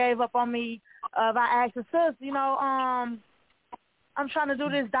never gave up on me. If I asked her, sis, I'm trying to do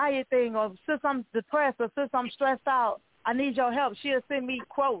this diet thing, or sis, I'm depressed, or sis, I'm stressed out, I need your help. She'll send me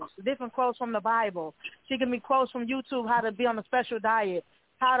quotes, different quotes from the Bible. She give me quotes from YouTube, how to be on a special diet.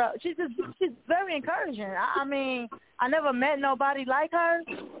 She's very encouraging. I mean, I never met nobody like her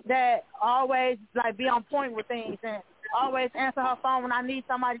that always be on point with things and always answer her phone when I need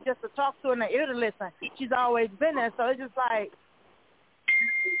somebody just to talk to and an ear to listen. She's always been there, so it's just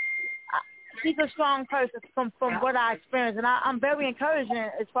she's a strong person from what I experienced, and I'm very encouraging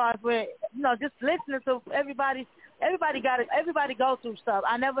as far as with just listening to everybody. Everybody go through stuff.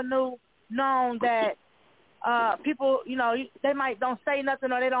 I never known that. People, they might don't say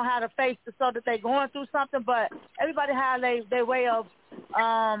nothing or they don't have the face to show that they're going through something, but everybody have their way of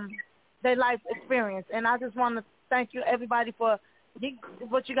their life experience. And I just want to thank you, everybody, for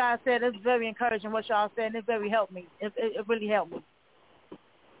what you guys said. It's very encouraging what y'all said, and it very helped me. It really helped me.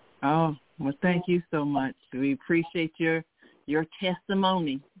 Oh, well, thank you so much. We appreciate your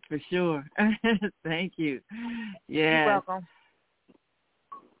testimony for sure. Thank you. Yeah. You're welcome.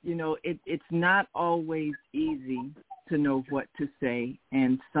 It's not always easy to know what to say,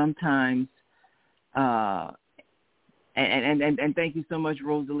 and sometimes, and thank you so much,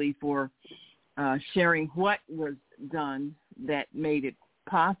 Rosalie, for sharing what was done that made it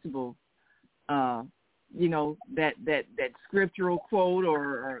possible. That scriptural quote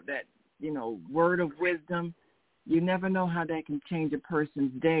or that word of wisdom. You never know how that can change a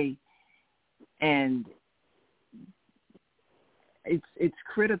person's day, and it's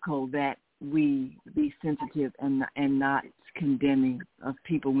critical that we be sensitive and not condemning of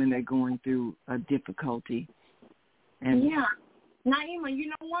people when they're going through a difficulty. And yeah, Naimah, you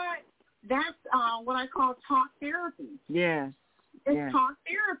know what? That's what I call talk therapy. Yes, it's talk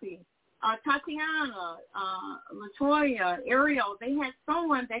therapy. Tatiana, Latoya, Airelle, they had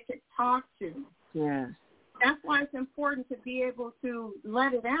someone they could talk to. Yes. That's why it's important to be able to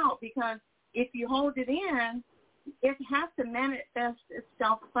let it out, because if you hold it in, it has to manifest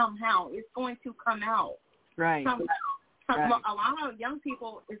itself somehow. It's going to come out. Right. Somehow. Right. A lot of young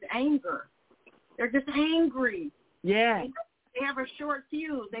people is anger. They're just angry. Yeah. They have a short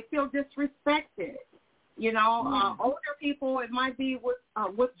fuse. They feel disrespected. Older people, it might be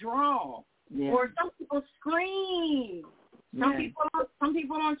withdrawal. Yeah. Or some people scream. Some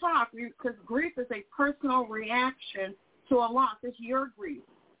people don't talk, because grief is a personal reaction to a loss. It's your grief.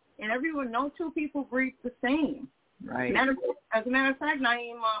 And everyone, no two people grieve the same. Right. As a matter of fact,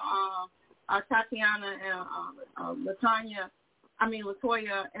 Naimah, Tatiana, and Latoya,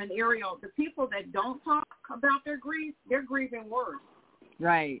 and Airelle, the people that don't talk about their grief, they're grieving worse.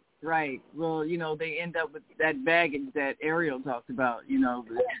 Right. Well, they end up with that baggage that Airelle talked about,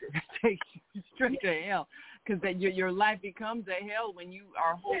 takes you straight to hell, because your life becomes a hell when you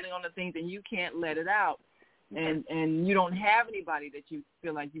are holding on to things and you can't let it out. And you don't have anybody that you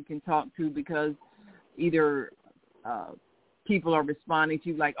feel like you can talk to, because either people are responding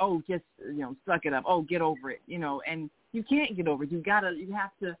to like, oh, just, suck it up. Oh, get over it, and you can't get over it. You have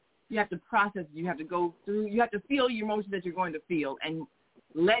to process it. You have to go through, you have to feel your emotions that you're going to feel and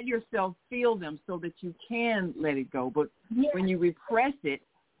let yourself feel them so that you can let it go. But when you repress it,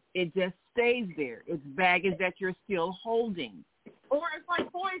 it just stays there. It's baggage that you're still holding. Or it's like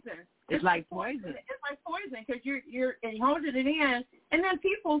poison. It's like poison. It's like poison because you're holding it in, and then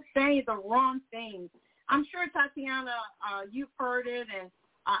people say the wrong things. I'm sure, Tatiana, you've heard it, and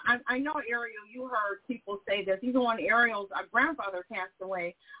I know, Airelle, you heard people say this. Even when Ariel's grandfather passed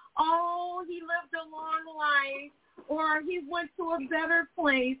away, oh, he lived a long life, or he went to a better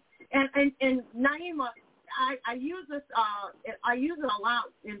place. And Naimah, I use this. I use it a lot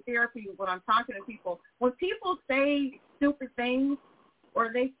in therapy when I'm talking to people. When people say stupid things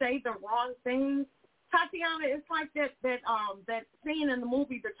or they say the wrong things, Tatiana, it's like that scene in the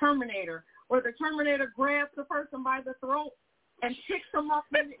movie The Terminator, where the Terminator grabs the person by the throat and picks them up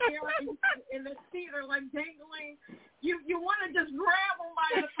in the air in the theater like dangling. You want to just grab them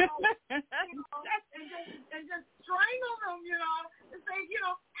by the throat, and just strangle them, and say,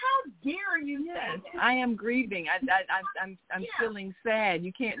 how dare you? Yes, I am grieving. I'm feeling sad.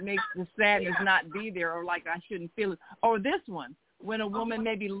 You can't make the sadness not be there, or like I shouldn't feel it. Or this one, when a woman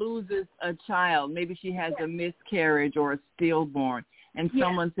maybe loses a child, maybe she has a miscarriage or a stillborn, and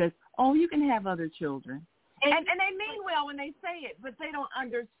someone says, oh, you can have other children. And they mean well when they say it, but they don't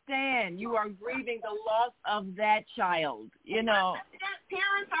understand. You are grieving the loss of that child,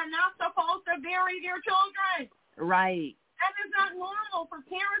 Parents are not supposed to bury their children. Right. That is not normal for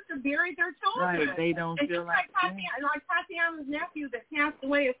parents to bury their children. Right, they don't feel like Tatiana's nephew that passed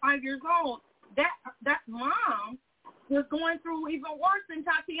away at 5 years old, that mom was going through even worse than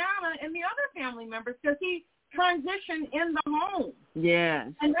Tatiana and the other family members because he transitioned in the home.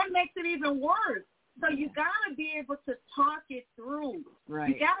 Yes. And that makes it even worse. So you got to be able to talk it through. Right.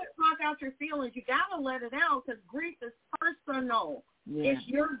 You got to talk out your feelings. You got to let it out because grief is personal. Yeah. It's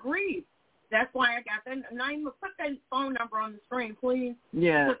your grief. That's why I got that. Naimah, put that phone number on the screen, please.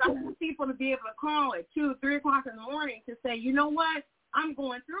 Yeah. Because I want people to be able to call at 2, 3 o'clock in the morning to say, you know what, I'm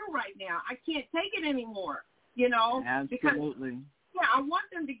going through right now. I can't take it anymore. Absolutely. Because, I want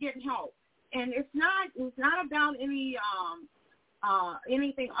them to get help, and it's not about any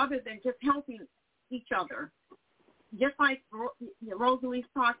anything other than just helping each other. Just like Rosalie's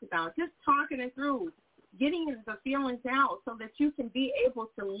talked about, just talking it through, getting the feelings out so that you can be able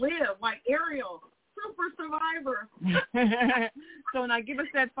to live like Airelle, super survivor. So now give us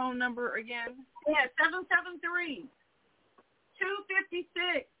that phone number again. Yeah,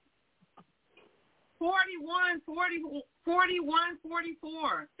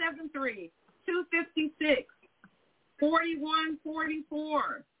 773-256-4144.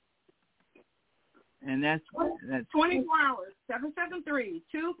 73256-4144. And that's 24 hours.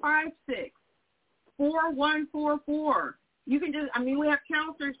 773-256-4144. You can just, we have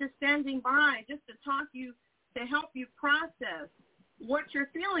counselors just standing by just to help you process what you're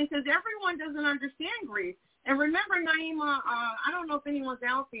feeling, because everyone doesn't understand grief. And remember, Naimah, I don't know if anyone's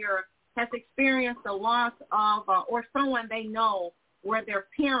out there has experienced the loss of, or someone they know where their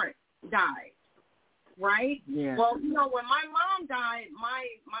parent died, right? Yeah. Well, when my mom died,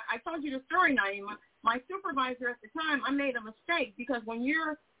 I told you the story, Naimah. My supervisor at the time, I made a mistake because when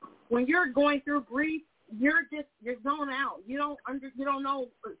you're going through grief, you're zoned out. You don't know.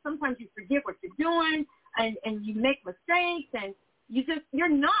 Sometimes you forget what you're doing, and you make mistakes, and you're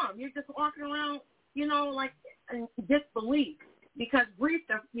numb. You're just walking around, like in disbelief, because grief,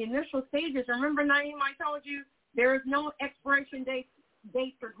 the initial stages. Remember, Naimah, I told you there is no expiration date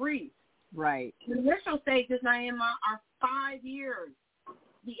for grief. Right. The initial stages, Naimah, are 5 years.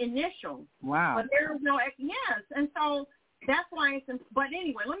 The initial. Wow. But there is no, yes. And so that's why but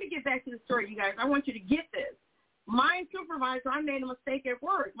anyway, let me get back to the story, you guys. I want you to get this. My supervisor, I made a mistake at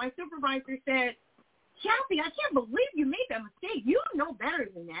work. My supervisor said, Cathy, I can't believe you made that mistake. You know better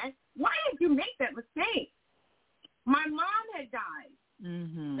than that. Why did you make that mistake? My mom had died.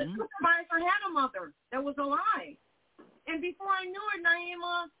 Mm-hmm. The supervisor had a mother that was alive. And before I knew it,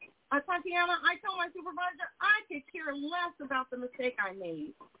 Naimah, Tatiana, I told my supervisor I could care less about the mistake I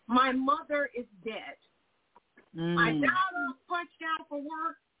made. My mother is dead. I got up, punched out for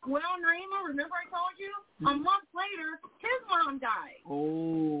work. Well, Naimah, remember I told you? A month later, his mom died.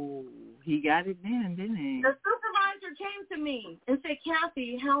 Oh, he got it then, didn't he? The supervisor came to me and said,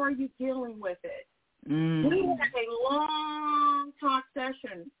 Cathy, how are you dealing with it? We had a long talk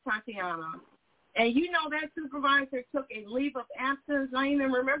session, Tatiana. And that supervisor took a leave of absence.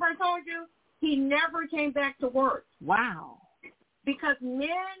 Naimah, remember I told you? He never came back to work. Wow. Because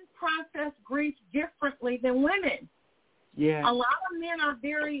men process grief differently than women. Yeah. A lot of men are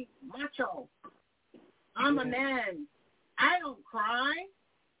very macho. I'm a man. I don't cry.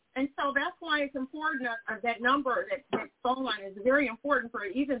 And so that's why it's important that number, that phone line is very important for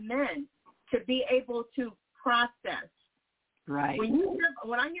even men to be able to process. Right.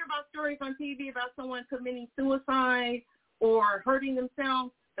 When I hear about stories on TV about someone committing suicide or hurting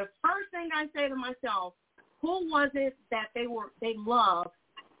themselves, the first thing I say to myself, who was it that they loved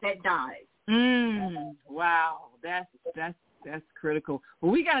that died? Wow, that's critical.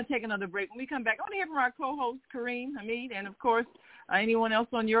 Well, we got to take another break. When we come back, I want to hear from our co-host, Karriem Hameed, and, of course, anyone else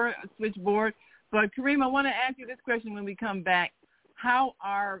on your switchboard. But, Karriem, I want to ask you this question when we come back. How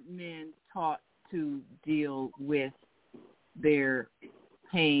are men taught to deal with their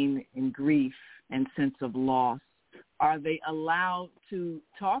pain and grief and sense of loss? Are they allowed to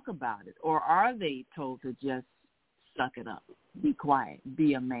talk about it, or are they told to just suck it up, be quiet,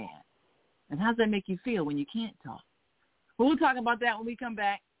 be a man? And how does that make you feel when you can't talk? We'll talk about that when we come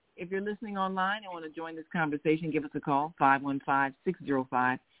back. If you're listening online and want to join this conversation, give us a call,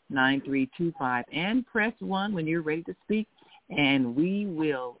 515-605-9325, and press 1 when you're ready to speak, and we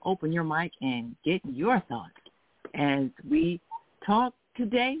will open your mic and get your thoughts as we talk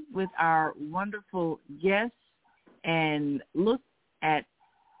today with our wonderful guests and look at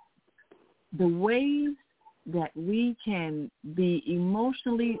the ways that we can be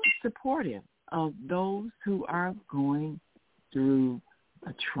emotionally supportive of those who are going through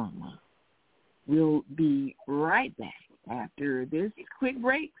a trauma. We'll be right back after this quick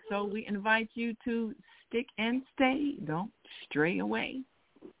break, so we invite you to stick and stay. Don't stray away.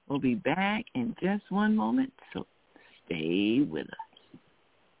 We'll be back in just one moment, so stay with us.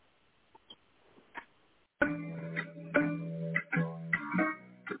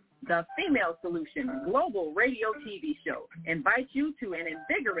 The Female Solution Global Radio TV Show invites you to an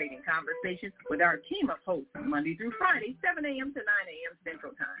invigorating conversation with our team of hosts Monday through Friday, 7 a.m. to 9 a.m.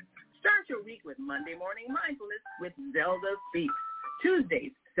 Central Time. Start your week with Monday Morning Mindfulness with Zelda Speaks.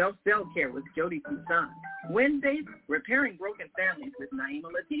 Tuesdays, Self-Care with Jody Poussin. Wednesdays, Repairing Broken Families with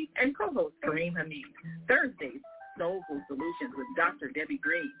Naimah Latif and co-host Karriem Hameed. Thursdays, Soulful Solutions with Dr. Debbie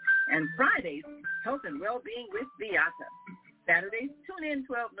Green. And Fridays, Health and Wellbeing with Beata. Saturdays, tune in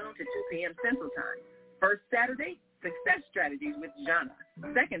 12 noon to 2 p.m. Central Time. First Saturday, Success Strategies with Jana.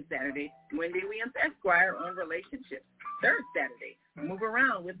 Second Saturday, Wendy Williams Esquire on relationships. Third Saturday, Move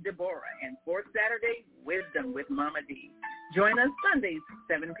Around with Deborah. And fourth Saturday, Wisdom with Mama D. Join us Sundays,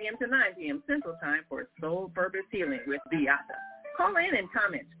 7 p.m. to 9 p.m. Central Time for Soul Purpose Healing with Beata. Call in and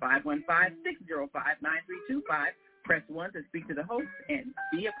comment 515-605-9325. Press 1 to speak to the host and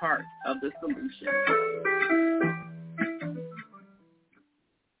be a part of the solution.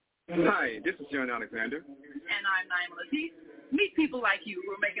 Hi, this is John Alexander. And I'm Naimah Latif. Meet people like you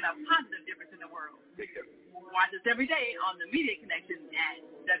who are making a positive difference in the world. Watch us every day on The Media Connection at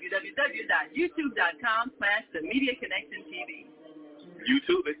www.youtube.com/The Media Connection TV.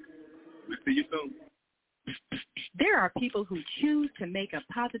 YouTube it. We'll see you soon. There are people who choose to make a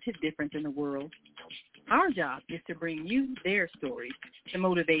positive difference in the world. Our job is to bring you their stories to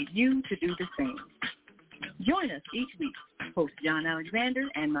motivate you to do the same. Join us each week, host John Alexander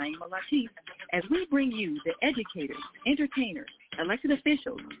and Naimah Latif, as we bring you the educators, entertainers, elected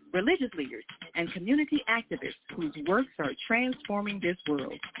officials, religious leaders, and community activists whose works are transforming this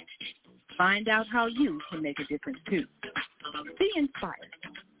world. Find out how you can make a difference too. Be inspired.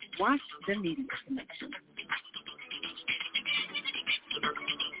 Watch The Media Connection.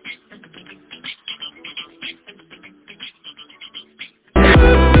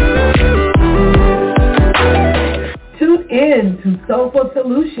 Tune in to Soulful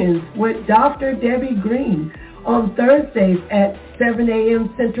Solutions with Dr. Debbie Green on Thursdays at 7 a.m.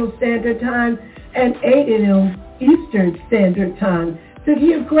 Central Standard Time and 8 a.m. Eastern Standard Time to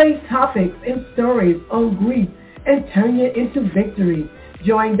hear great topics and stories on grief and turn it into victory.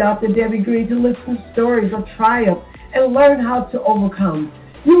 Join Dr. Debbie Green to listen to stories of triumph and learn how to overcome.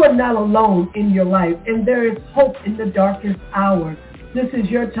 You are not alone in your life, and there is hope in the darkest hour. This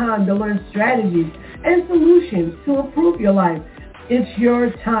is your time to learn strategies and solutions to improve your life. It's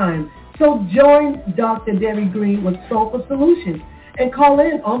your time. So join Dr. Debbie Green with Soulful Solutions and call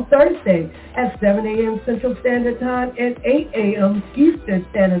in on Thursday at 7 a.m. Central Standard Time and 8 a.m. Eastern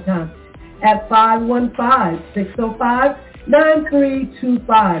Standard Time at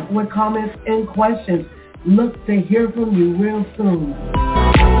 515-605-9325 with comments and questions. Look to hear from you real soon.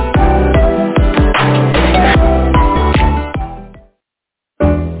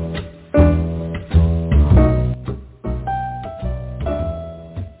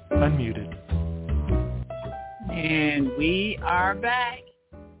 Unmuted. And we are back.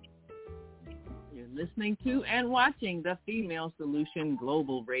 You're listening to and watching the Female Solution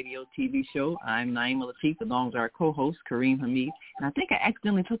Global Radio TV show. I'm Naimah Latif, along with our co-host, Karriem Hameed. And I think I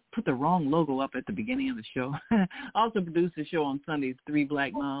accidentally put the wrong logo up at the beginning of the show. Also produced the show on Sundays, 3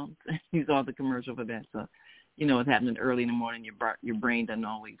 Black Moms. Use all the commercial for that. So, you know, it's happening early in the morning. Your brain doesn't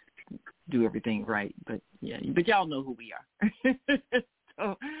always do everything right. But, yeah, but y'all know who we are.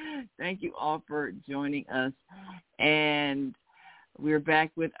 So thank you all for joining us. And we're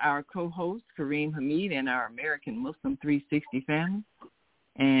back with our co-host, Karriem Hameed, and our American Muslim 360 family.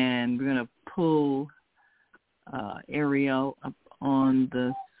 And we're going to pull Airelle up on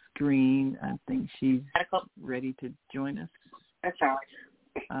the screen. I think she's ready to join us. That's all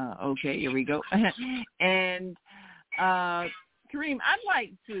right. Okay, here we go. And Karriem, I'd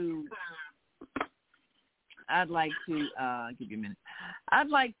like to give you a minute. I'd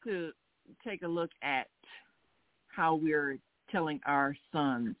like to take a look at how we're telling our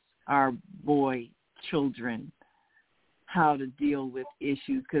sons, our boy children, how to deal with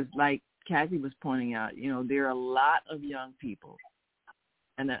issues. Because like Cathy was pointing out, you know, there are a lot of young people,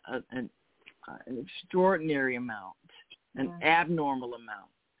 and an extraordinary amount, an abnormal amount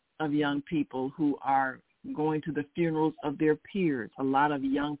of young people who are going to the funerals of their peers, a lot of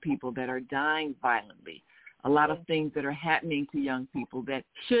young people that are dying violently, a lot of things that are happening to young people that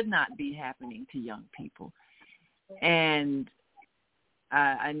should not be happening to young people. And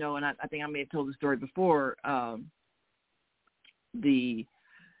I know, and I think I may have told the story before, I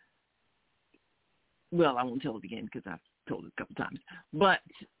won't tell it again because I've told it a couple times. But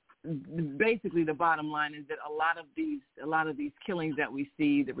basically the bottom line is that a lot of these killings that we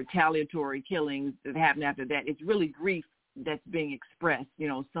see, the retaliatory killings that happen after that, it's really grief that's being expressed. You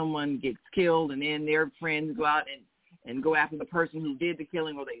know, someone gets killed and then their friends go out and go after the person who did the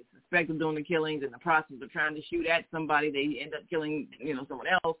killing, or they suspect of doing the killings. In the process of trying to shoot at somebody, they end up killing, you know, someone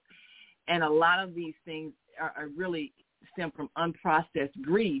else. And a lot of these things are really stem from unprocessed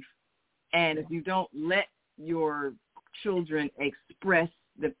grief. And if you don't let your children express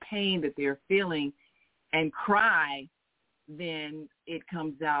the pain that they're feeling and cry, then it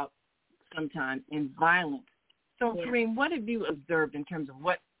comes out sometimes in violence. So, Karriem, what have you observed in terms of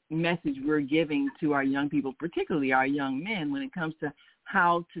what message we're giving to our young people, particularly our young men, when it comes to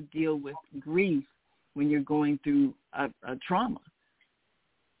how to deal with grief when you're going through a trauma?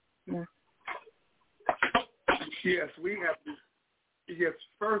 Yeah. Yes, we have to. Yes,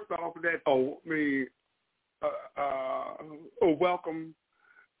 first off, welcome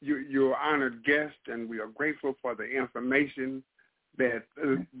your honored guest, and we are grateful for the information that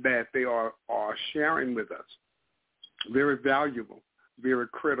they are sharing with us. Very valuable, very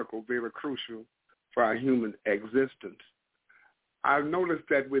critical, very crucial for our human existence. I've noticed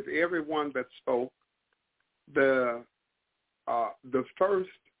that with everyone that spoke, the first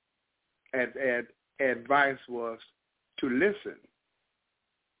advice was to listen.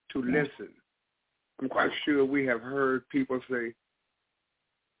 To listen. I'm quite sure we have heard people say,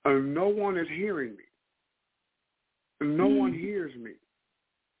 no one is hearing me. No one hears me.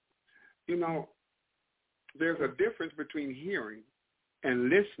 You know, there's a difference between hearing and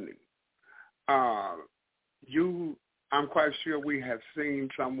listening. I'm quite sure we have seen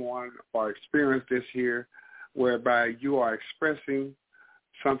someone or experienced this here, whereby you are expressing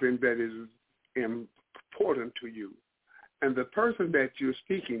something that is important to you. And the person that you're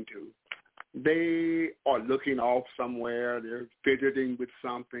speaking to, they are looking off somewhere. They're fidgeting with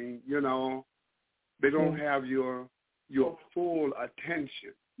something, you know. They don't have your full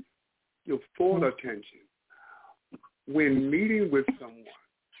attention, attention. When meeting with someone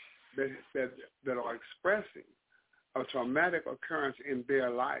that are expressing a traumatic occurrence in their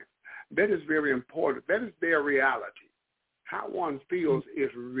life, that is very important. That is their reality. How one feels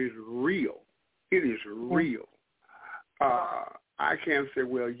is real. It is real. I can't say,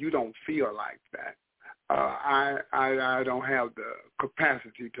 well, you don't feel like that. I don't have the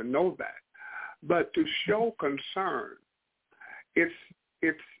capacity to know that. But to show concern, it's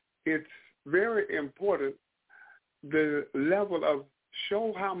very important. The level of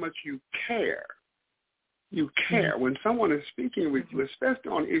show how much you care. You care. When someone is speaking with you, especially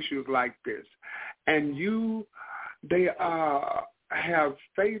on issues like this, and they have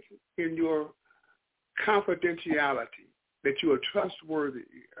faith in your confidentiality, that you're a trustworthy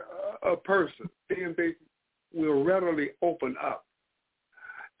person, then they will readily open up.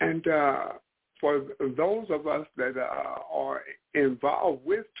 And for those of us that are involved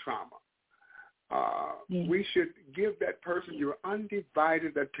with trauma, we should give that person your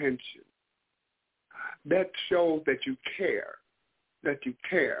undivided attention. That shows that you care,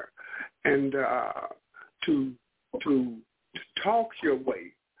 and to talk your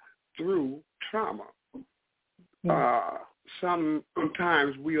way through trauma.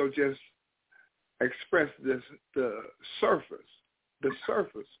 Sometimes we'll just express the surface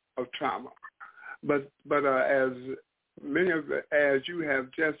of trauma, but as as you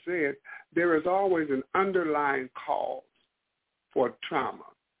have just said, there is always an underlying cause for trauma.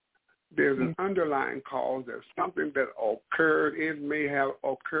 There's an underlying cause. There's something that occurred. It may have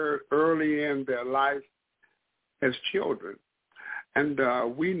occurred early in their life as children. And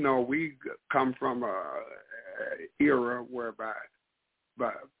we know we come from an era whereby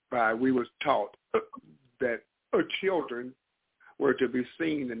we was taught that children were to be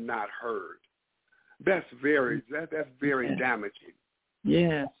seen and not heard. That's very damaging.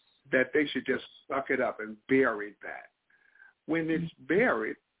 Yes. That they should just suck it up and bury that. When it's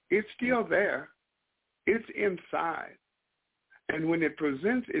buried, it's still there. It's inside. And when it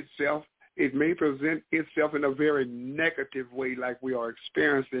presents itself, it may present itself in a very negative way like we are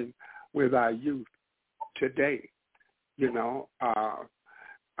experiencing with our youth today, you know.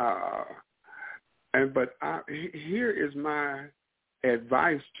 Here is my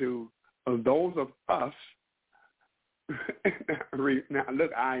advice to those of us. Now,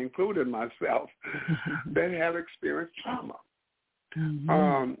 look, I included myself, that have experienced trauma.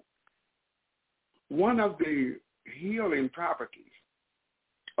 Mm-hmm. One of the healing properties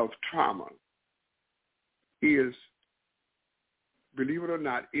of trauma is, believe it or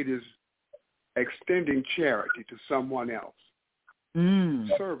not, it is extending charity to someone else.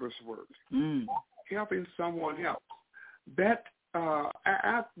 Service work, helping someone else. That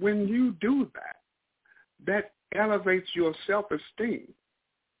when you do that, that elevates your self-esteem.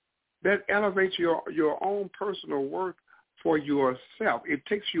 That elevates your own personal worth for yourself. It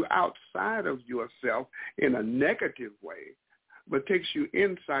takes you outside of yourself in a negative way, but takes you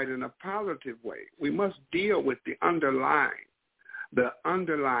inside in a positive way. We must deal with the underlying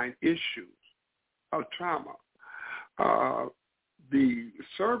issues of trauma. The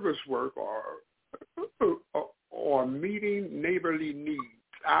service work or meeting neighborly needs.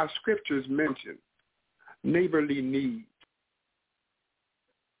 Our scriptures mention neighborly needs.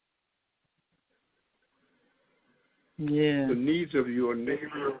 Yeah. The needs of your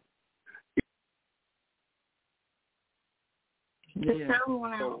neighbor. Yeah.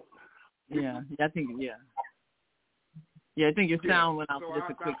 I think your sound went out for just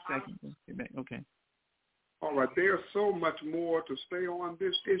a quick second. Okay. All right. There's so much more to say on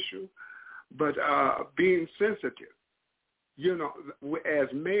this issue, but being sensitive. You know,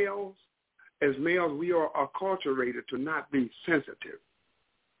 as males, we are acculturated to not be sensitive.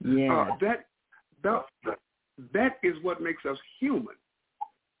 Yeah. That is what makes us human.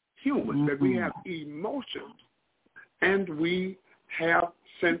 That we have emotions and we have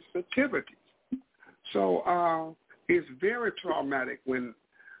sensitivities. So it's very traumatic when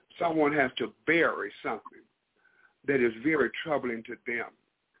someone has to bury something that is very troubling to them.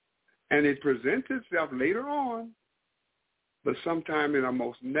 And it presents itself later on, but sometimes in a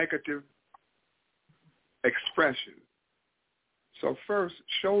most negative expression. So first,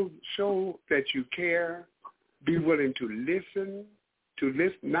 show that you care. Be willing to listen,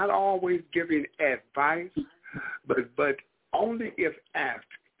 not always giving advice, but only if asked.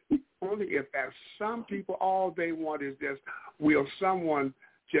 Only if asked. Some people, all they want is just, will someone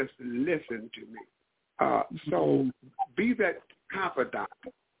just listen to me? So be that confidant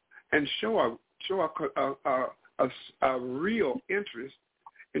and show a real interest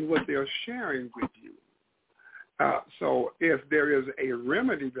in what they're sharing with you. So if there is a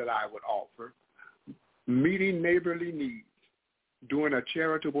remedy that I would offer, meeting neighborly needs, doing a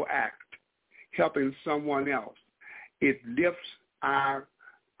charitable act, helping someone else, it lifts our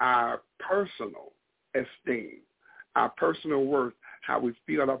personal esteem, our personal worth, how we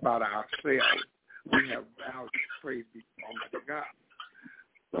feel about ourselves. We have value, praise be to God.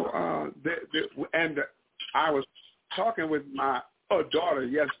 So, and I was talking with my daughter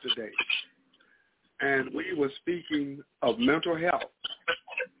yesterday, and we were speaking of mental health.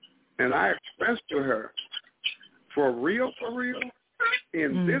 And I expressed to her, for real,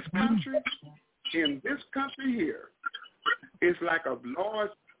 in this country here, it's like a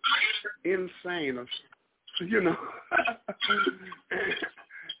large insane, you know.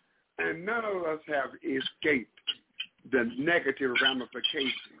 And none of us have escaped the negative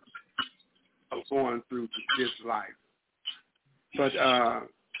ramifications of going through this life. But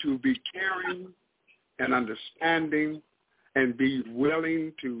to be caring and understanding and be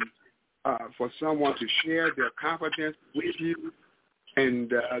willing to for someone to share their confidence with you,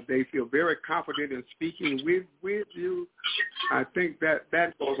 and they feel very confident in speaking with you, I think that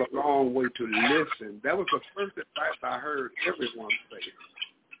goes a long way to listen. That was the first advice I heard everyone say.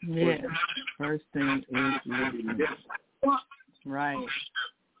 Yeah. First thing is listening. Right.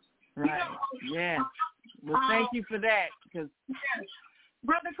 Right. Yeah. Well, thank you for that. Cause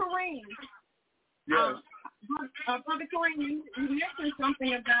Brother Karriem. Yes. Brother Karriem, you mentioned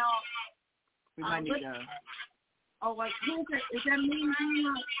something about. We might need to. Oh, like who is that me?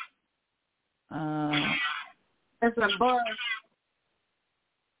 That's a buzz.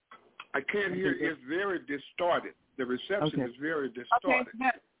 I can't hear. It's very distorted. The reception is very distorted.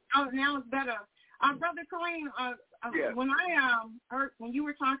 Okay, now it's better. Brother Karriem, yes. When I heard when you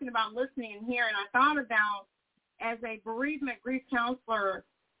were talking about listening and hearing, I thought about as a bereavement grief counselor,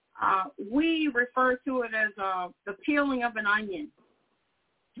 we refer to it as the peeling of an onion.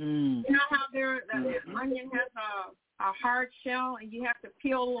 Mm. You know how the onion has a hard shell, and you have to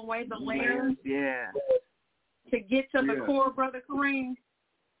peel away the layers. Yeah. To get to the core, Brother Karriem.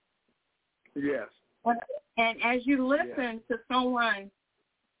 Yes. And as you listen to someone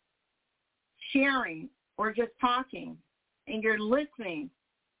sharing or just talking, and you're listening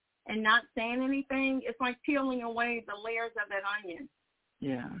and not saying anything, it's like peeling away the layers of that onion.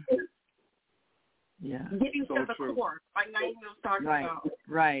 Yeah. Yeah. Getting to the core, like Naimah was talking about.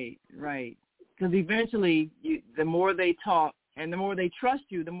 Right. Because eventually, the more they talk and the more they trust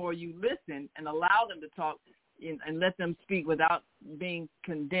you, the more you listen and allow them to talk and let them speak without being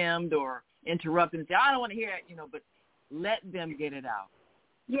condemned or interrupted and say, I don't want to hear it, but let them get it out.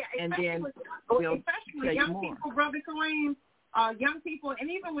 Yeah, and then especially young people, Brother Karriem, young people,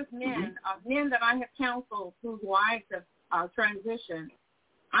 and even with men, men that I have counseled whose wives have transitioned,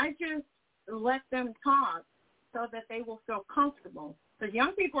 I just let them talk so that they will feel comfortable. Because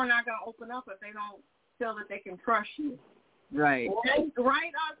young people are not going to open up if they don't feel that they can trust you. Right.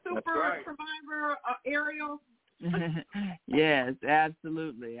 Right, survivor Airelle? Yes,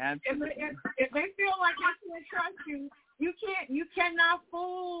 absolutely. If they feel like they can't trust you, you cannot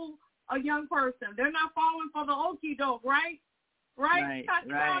fool a young person. They're not falling for the okie doke, right? Right. That's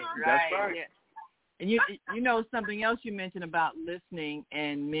right. Yeah. And you know something else you mentioned about listening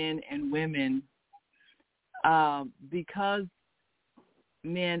and men and women, because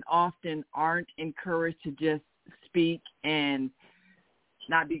men often aren't encouraged to just speak and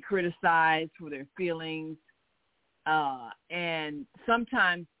not be criticized for their feelings. And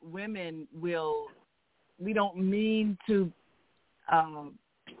sometimes women we don't mean to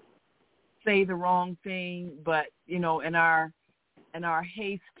say the wrong thing, but, in our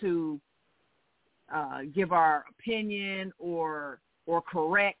haste to give our opinion or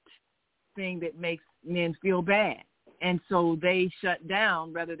correct thing that makes men feel bad. And so they shut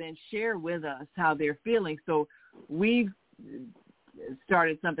down rather than share with us how they're feeling. So we've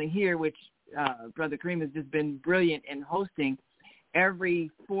started something here, which Brother Karriem has just been brilliant in hosting. Every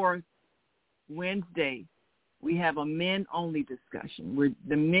fourth Wednesday, we have a men-only discussion where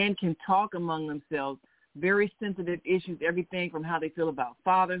the men can talk among themselves, very sensitive issues, everything from how they feel about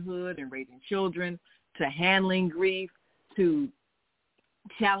fatherhood and raising children to handling grief to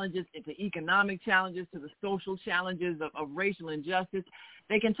challenges, to economic challenges, to the social challenges of racial injustice.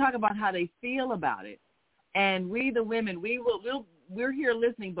 They can talk about how they feel about it. And we, the women, we're here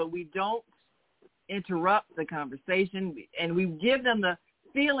listening, but we don't interrupt the conversation, and we give them the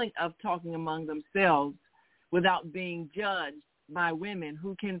feeling of talking among themselves without being judged by women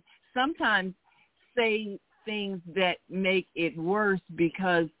who can sometimes say things that make it worse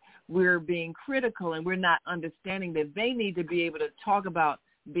because we're being critical and we're not understanding that they need to be able to talk about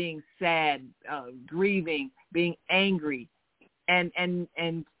being sad, grieving, being angry, and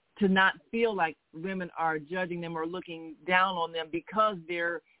to not feel like women are judging them or looking down on them because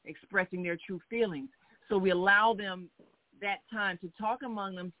they're expressing their true feelings. So we allow them that time to talk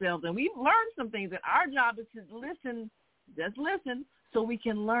among themselves, and we've learned some things that our job is to listen, just listen, so we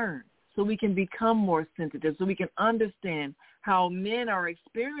can learn, so we can become more sensitive, so we can understand how men are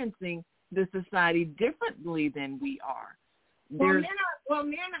experiencing this society differently than we are. Men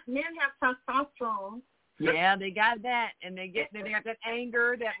have testosterone. Yeah, they got that, and they have that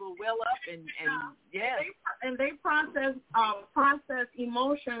anger that will well up, and they process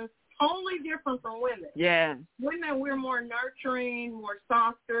emotions totally different from women. Yeah, women, we're more nurturing, more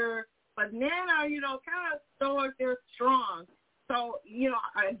softer, but men are kind of stoic. They're strong. So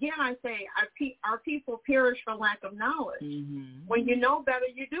again, I say our people perish for lack of knowledge. Mm-hmm. When you know better,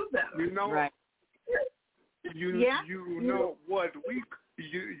 you do better. Right.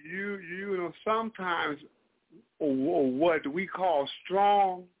 Sometimes what we call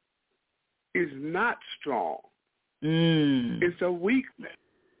strong is not strong. It's a weakness.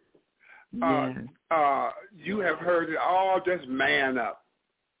 You have heard it all, just man up.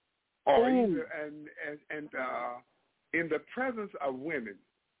 Or either, and in the presence of women,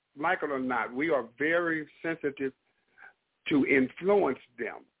 like it or not, we are very sensitive to influence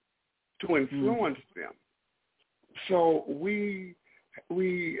them. So we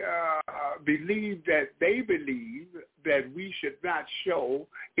believe that they believe that we should not show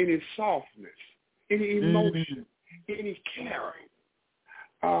any softness, any emotion, any caring.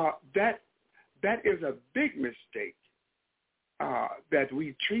 That is a big mistake, that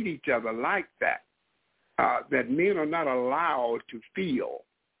we treat each other like that, that men are not allowed to feel.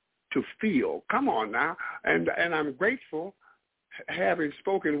 Come on now. And I'm grateful, having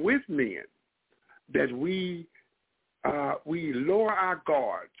spoken with men, that we lower our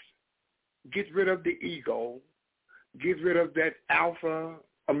guards, get rid of the ego, get rid of that alpha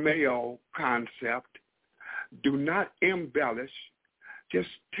male concept. Do not embellish. Just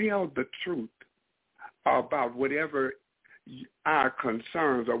tell the truth about whatever our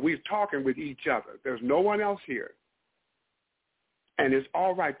concerns are. We're talking with each other. There's no one else here. And it's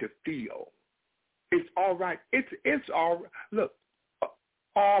all right to feel. It's all right. It's all. Look,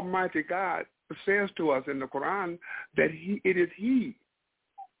 Almighty God says to us in the Quran that it is He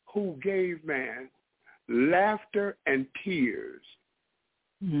who gave man laughter and tears.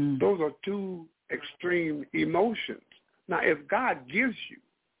 Those are two extreme emotions. Now, if God gives you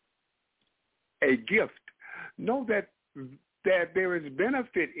a gift, know that there is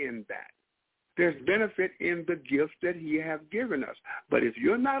benefit in that. There's benefit in the gifts that He has given us. But if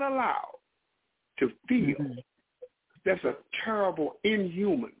you're not allowed to feel, that's a terrible,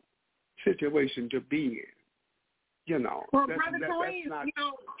 inhuman situation to be in. Well, Brother Karriem,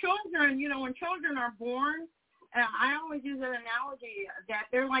 children, when children are born, I always use an analogy that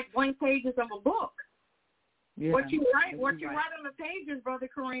they're like blank pages of a book. Yeah. What you write on the pages, Brother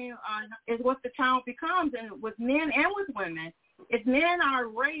Karriem, is what the child becomes. And with men and with women, if men are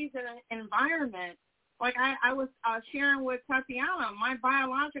raised in an environment, like I was sharing with Tatiana, my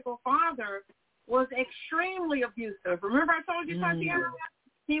biological father was extremely abusive. Remember I told you, Tatiana?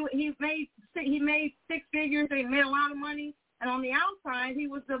 He made six figures, and he made a lot of money, and on the outside, he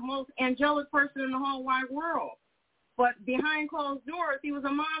was the most angelic person in the whole wide world. But behind closed doors, he was a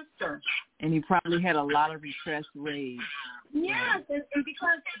monster. And he probably had a lot of repressed rage. Yes, and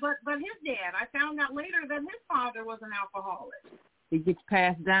because but his dad, I found out later that his father was an alcoholic. It gets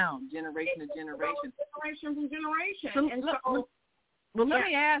passed down generation to generation. Generation to generation. Well, let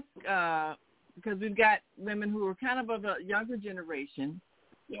me ask, because we've got women who are kind of a younger generation.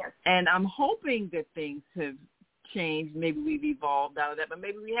 Yes. And I'm hoping that things have changed. Maybe we've evolved out of that, but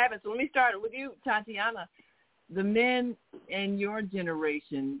maybe we haven't. So let me start with you, Tatiana. The men in your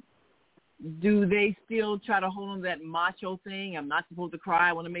generation, do they still try to hold on to that macho thing? I'm not supposed to cry.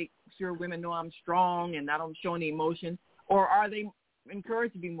 I want to make sure women know I'm strong and I don't show any emotion. Or are they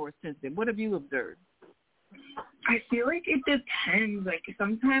encouraged to be more sensitive? What have you observed? I feel like it depends. Like,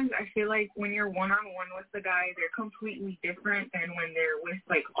 sometimes I feel like when you're one-on-one with the guy, they're completely different than when they're with,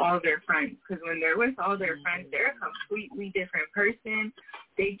 like, all their friends. Because when they're with all their friends, they're a completely different person.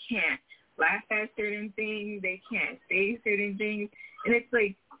 They can't laugh at certain things. They can't say certain things. And it's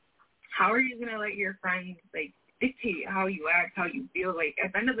like, how are you going to let your friends, like, dictate how you act, how you feel? Like,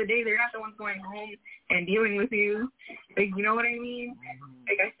 at the end of the day, they're not the ones going home and dealing with you. Like, you know what I mean?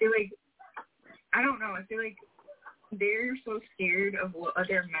 Like, I feel like, I don't know, I feel like they're so scared of what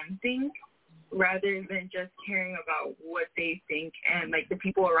other men think rather than just caring about what they think and, like, the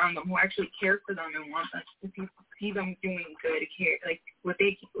people around them who actually care for them and want us to see them doing good, care, like, what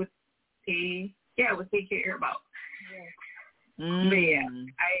they care about. Yeah. But yeah,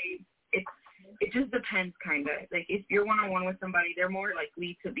 it just depends, kind of. Like, if you're one-on-one with somebody, they're more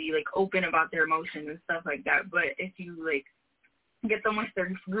likely to be, like, open about their emotions and stuff like that. But if you, like, get them with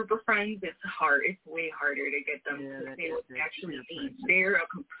their group of friends, it's hard. It's way harder to get them to say what they actually mean. They're a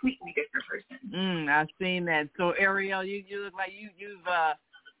completely different person. I've seen that. So, Airelle, you look like you've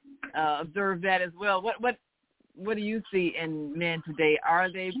observed that as well. What do you see in men today?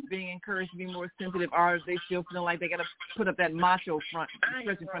 Are they being encouraged to be more sensitive? Or are they still feeling like they got to put up that macho front,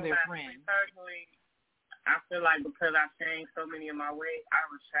 especially in front of their friends? Personally, I feel like because I've changed so many of my ways, I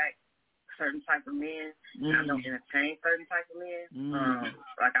respect certain type of men. And I don't entertain certain type of men.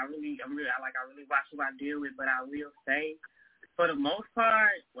 I really watch who I deal with. But I will say, for the most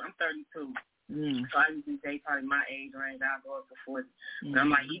part, I'm 32. So I usually say probably my age range. I'll go up to 40. And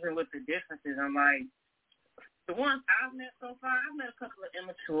I'm like, even with the differences, I'm like, the ones I've met so far, I've met a couple of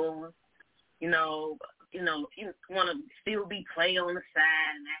immature ones. You want to still be play on the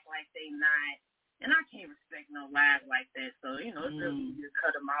side and act like they not. And I can't respect no lies like that. So, it's really easy to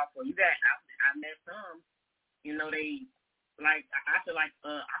cut them off. Or I met some, they, like, I feel like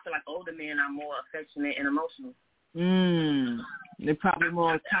older men are more affectionate and emotional. They're probably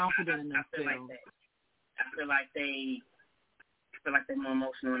more confident in themselves. I feel like they're more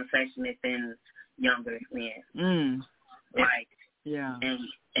emotional and affectionate than younger men. Like, yeah,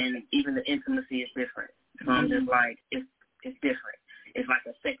 and even the intimacy is different. So I'm just like, it's different. It's like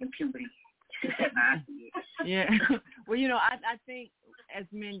a second puberty. I see it. Yeah. Well, I think as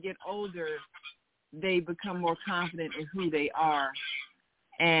men get older, they become more confident in who they are,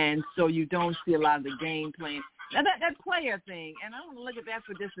 and so you don't see a lot of the game playing. Now that player thing, and I want to look at that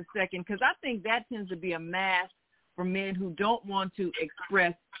for just a second, because I think that tends to be a mask for men who don't want to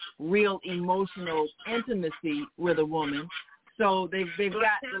express real emotional intimacy with a woman. So they've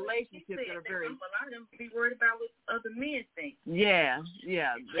got relationships that are very. A lot of them be worried about what other men think. Yeah,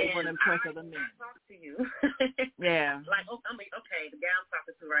 they want to impress other men. I talk to you. Yeah. Like, okay, the guy I'm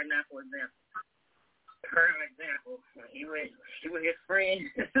talking to right now, for example, he was his friend.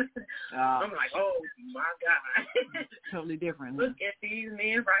 I'm like, oh my God. Totally different. Look at these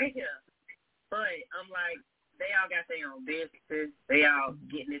men right here. But I'm like, they all got their own businesses. They all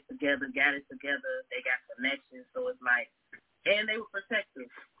getting it together, got it together. They got connections. So it's like, and they were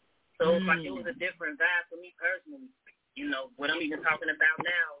protective. So it's like it was a different vibe for me personally. What I'm even talking about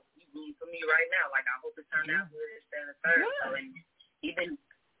now, for me right now, like I hope it turned out good, this, that, and the third. So, and even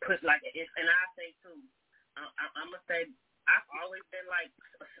put like, and I say too, I'm going to say, I've always been like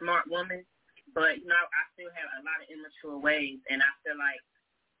a smart woman, but I still have a lot of immature ways, and I feel like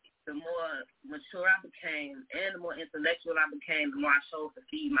the more mature I became and the more intellectual I became, the more I chose to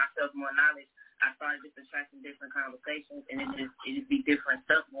feed myself more knowledge. I started just attracting different conversations, and it just be different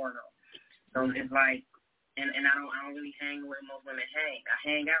stuff going on. So it's like, and I don't really hang where most women hang. I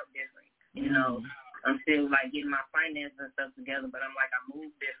hang out different. I'm still like getting my finances and stuff together, but I'm like, I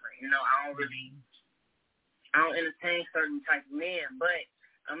move different. I don't entertain certain type of men, but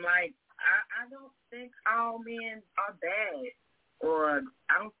I'm like, I don't think all men are bad, or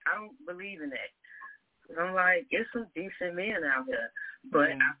I don't believe in that. I'm like, it's some decent men out there,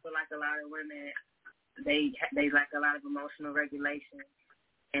 but I feel like a lot of women, they lack a lot of emotional regulation,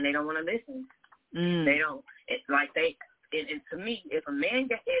 and they don't want to listen. They don't. It's like and to me, if a man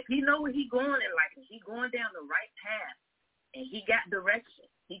if he know where he going in life, if he going down the right path, and he got direction,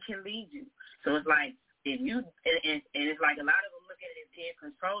 he can lead you. So it's like, if you and it's like a lot of them look at it as being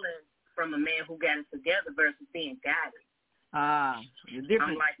controlling from a man who got it together versus being guided. The difference.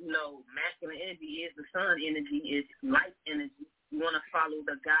 I'm like, masculine energy is the sun energy, is light energy. You want to follow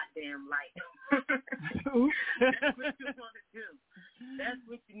the goddamn light. That's what you want to do. That's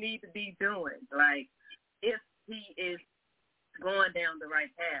what you need to be doing. Like, if he is going down the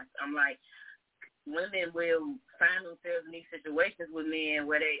right path, I'm like, women will find themselves in these situations with men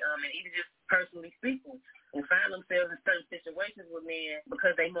where they, and even just personally speaking, will find themselves in certain situations with men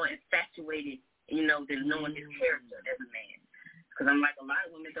because they're more infatuated, than knowing his character as a man. Because I'm like, a lot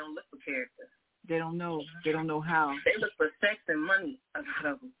of women don't look for character. They don't know. They don't know how. They look for sex and money, a lot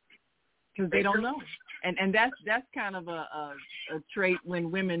of them. Because they don't know. And that's kind of a trait when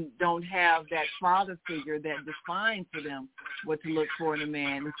women don't have that father figure that defines for them what to look for in a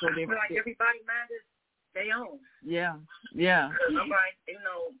man. And so I feel like everybody matters their own. Yeah. Because I'm like,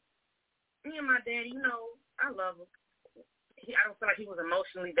 me and my daddy, I love him. I don't feel like he was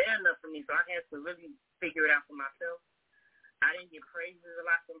emotionally there enough for me, so I had to really figure it out for myself. I didn't get praises a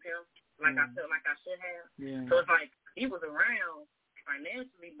lot from him like I felt like I should have. Yeah. So it's like he was around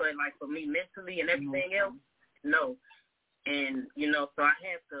financially, but like for me mentally and everything else, no. And, so I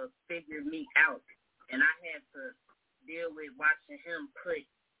had to figure me out, and I had to deal with watching him put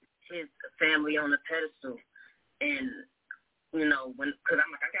his family on a pedestal. And, because I'm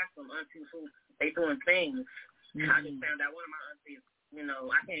like, I got some aunties who, they doing things. I just found out one of my aunties, I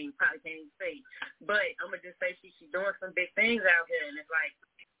probably can't even say, but I'm going to just say she's doing some big things out here, and it's like,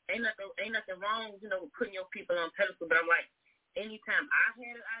 ain't nothing wrong, with putting your people on pedestal, but I'm like, anytime I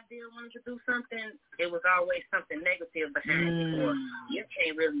had an idea wanted to do something, it was always something negative behind it, or you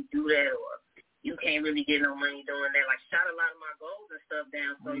can't really do that, or you can't really get no money doing that. Like, shot a lot of my goals and stuff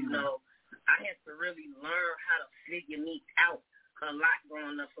down, so, I had to really learn how to figure me out a lot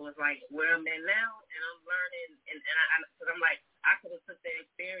growing up. So it's like where I'm at now, and I'm learning, and because I'm like, I could have took that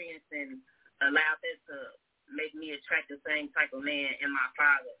experience and allowed that to make me attract the same type of man in my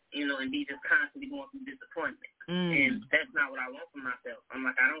father, and be just constantly going through disappointment. And that's not what I want for myself. I'm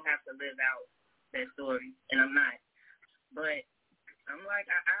like, I don't have to live out that story, and I'm not. But I'm like,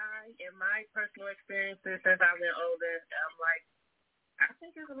 I in my personal experiences since I've been older, I'm like, I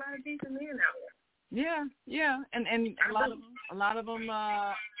think there's a lot of decent men out there. Yeah, and a lot of them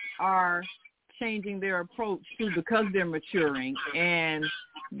are changing their approach too, because they're maturing and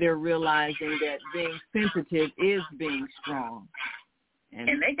they're realizing that being sensitive is being strong. And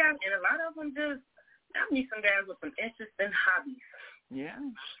a lot of them just, I meet some guys with some interesting hobbies. Yeah.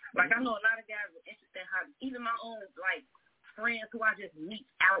 Like, I know a lot of guys with interesting hobbies. Even my own, like, friends who I just meet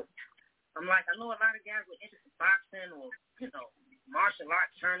out. I'm like, I know a lot of guys with interest in boxing or, martial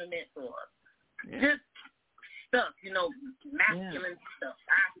arts tournaments or just stuff, masculine stuff.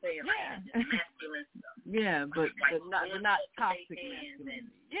 I say it like just masculine stuff. Yeah, but not toxic. And,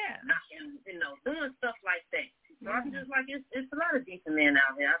 doing stuff like that. So I'm just like, it's a lot of decent men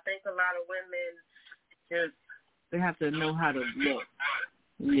out here. I think a lot of women just... They have to know how to look.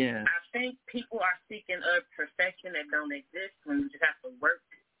 Yeah. I think people are seeking a perfection that don't exist when you just have to work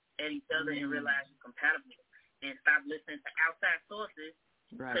at each other and realize you're compatible and stop listening to outside sources.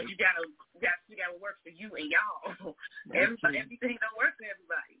 Right. Because you gotta work for you and y'all. Everything don't work for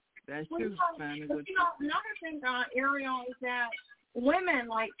everybody. That's true. Another thing, Airelle, is that women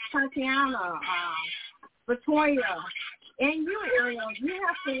like Tatiana, Latoya, and you, Airelle, you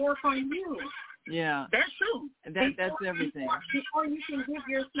have to work on you. Yeah. That's true. That's everything. Before you can give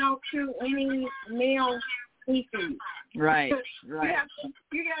yourself to any male species. Right. You have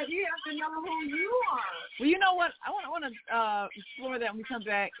to know who you are. Well, you know what? I want to explore that when we come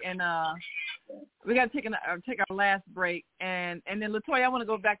back, and we got to take our last break, and then Latoya, I want to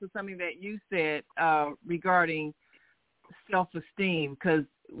go back to something that you said regarding self-esteem, because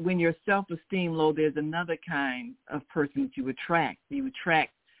when your self-esteem low, there's another kind of person that you attract. You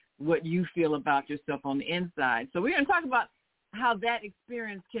attract what you feel about yourself on the inside. So we're going to talk about how that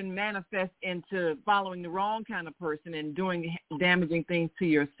experience can manifest into following the wrong kind of person and doing damaging things to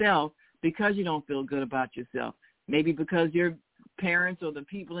yourself because you don't feel good about yourself. Maybe because your parents or the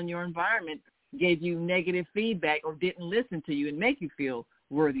people in your environment gave you negative feedback or didn't listen to you and make you feel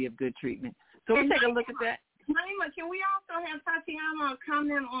worthy of good treatment. So we'll take a look at that. Naimah, can we also have Tatiana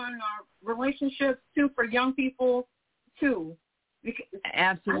comment on relationships, too, for young people, too?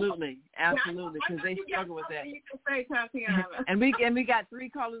 Absolutely, because they struggle with that. You can say, Tatiana. and we got 3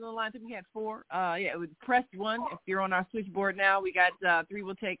 callers on the line. I think we had 4. It would press 1 if you're on our switchboard now. We got 3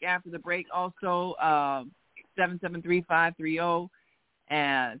 we'll take after the break. Also 773-530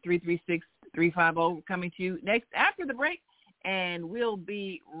 and 336-350 coming to you next after the break, and we'll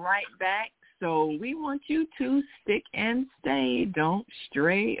be right back. So we want you to stick and stay. Don't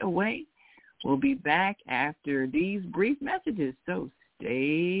stray away. We'll be back after these brief messages, so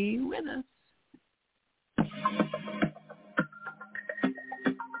stay with us.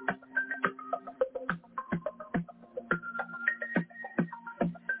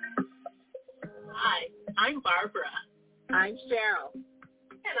 Hi, I'm Barbara. I'm Cheryl.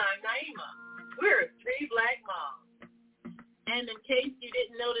 And I'm Naimah. We're 3 Black moms. And in case you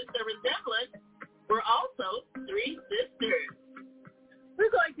didn't notice the resemblance, we're also 3 sisters. We're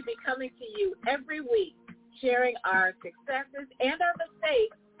going to be coming to you every week, sharing our successes and our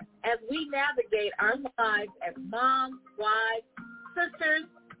mistakes as we navigate our lives as moms, wives, sisters,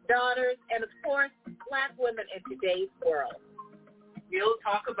 daughters, and, of course, Black women in today's world. We'll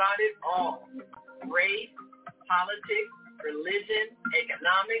talk about it all: race, politics, religion,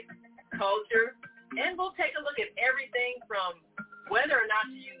 economics, culture, and we'll take a look at everything from whether or not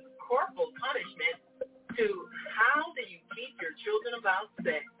to use corporal punishment to how do you teach your children about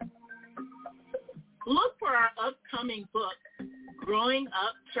sex. Look for our upcoming book, Growing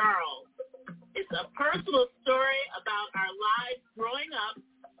Up Charles. It's a personal story about our lives growing up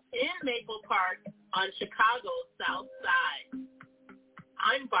in Maple Park on Chicago's South Side.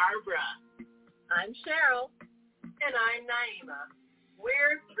 I'm Barbara. I'm Cheryl. And I'm Naimah.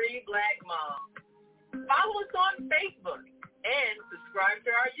 We're 3 Black moms. Follow us on Facebook and subscribe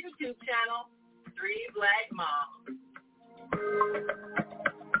to our YouTube channel, 3 Black Moms.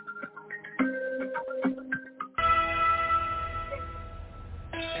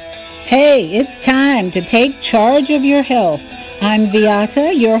 Hey, it's time to take charge of your health. I'm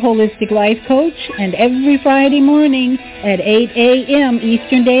Viata, your holistic life coach, and every Friday morning at 8 a.m.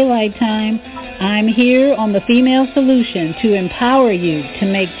 Eastern Daylight Time, I'm here on The Female Solution to empower you to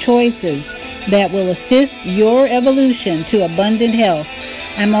make choices that will assist your evolution to abundant health.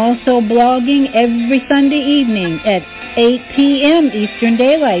 I'm also blogging every Sunday evening at 8 p.m. Eastern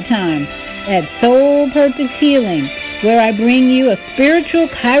Daylight Time at Soul Purpose Healing, where I bring you a spiritual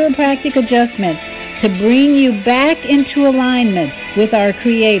chiropractic adjustment to bring you back into alignment with our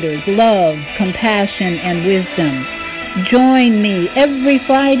Creator's love, compassion, and wisdom. Join me every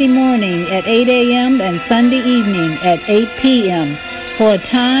Friday morning at 8 a.m. and Sunday evening at 8 p.m. for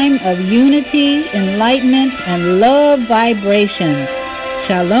a time of unity, enlightenment, and love vibrations.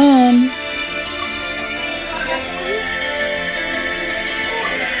 Shalom.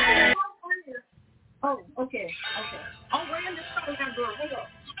 Oh, okay. Oh, we're in this program.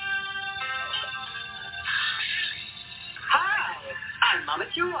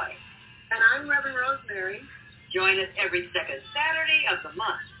 Joy. And I'm Reverend Rosemary. Join us every second Saturday of the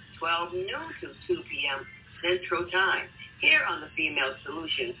month, 12 noon to 2 p.m. Central Time, here on the Female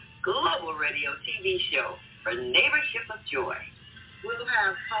Solution Global Radio TV show for Neighborship of Joy. We'll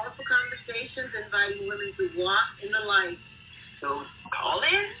have powerful conversations inviting women to walk in the light. So call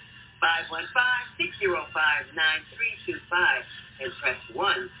in 515-605-9325 and press 1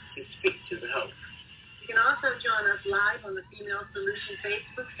 to speak to the host. You can also join us live on the Female Solution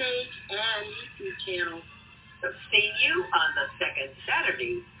Facebook page and YouTube channel. So see you on the second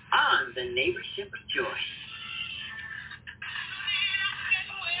Saturday on the Neighborship of Joy.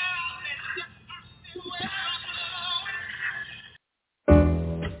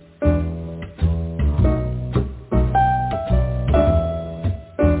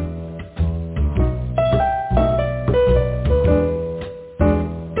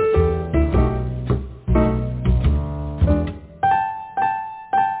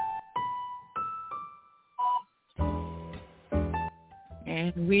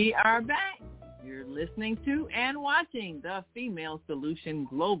 We are back. You're listening to and watching the Female Solution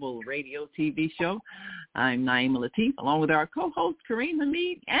Global Radio TV show. I'm Naimah Latif, along with our co-host Karriem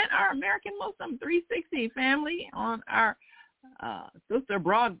Hameed and our American Muslim 360 family on our sister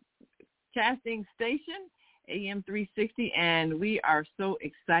broadcasting station, AM 360, and we are so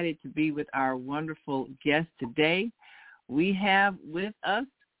excited to be with our wonderful guest today. We have with us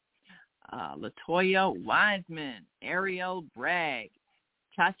Latoya Wiseman, Airelle Bragg,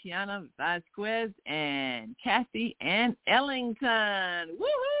 Tatiana Vasquez, and Cathy Ann Ellington.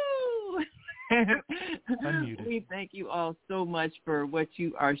 Woohoo! We thank you all so much for what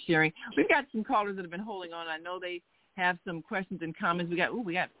you are sharing. We've got some callers that have been holding on. I know they have some questions and comments. We got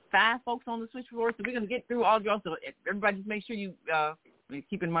 5 folks on the switchboard, so we're going to get through all of y'all. So everybody just make sure you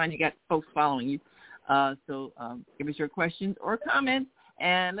keep in mind you got folks following you. So give us your questions or comments,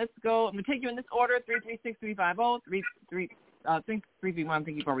 and let's go. I'm going to take you in this order: 336-350, 331, I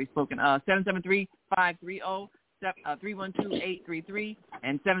think you've already spoken. 773-530, 312-833,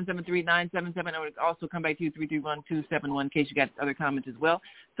 and 773-977. I would also come back to you, 331-271, in case you got other comments as well.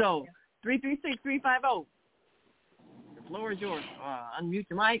 So 336-350. The floor is yours. Unmute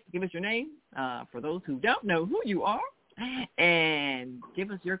your mic. Give us your name for those who don't know who you are, and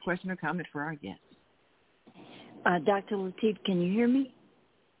give us your question or comment for our guest. Dr. Latif, can you hear me?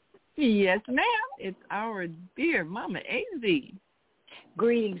 Yes, ma'am. It's our dear Mama AZ.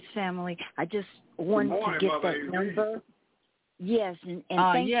 Greetings, family. I just wanted to get Mother that AZ. number. Yes, and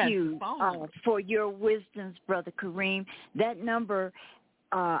thank you for your wisdoms, Brother Karriem. That number,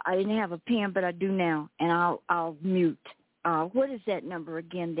 I didn't have a pen, but I do now, and I'll mute. What is that number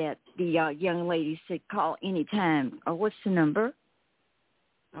again that the young lady said call anytime? What's the number?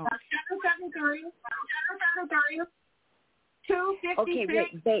 773-256. Okay,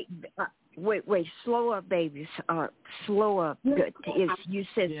 wait, slow up, babies. Slow up. You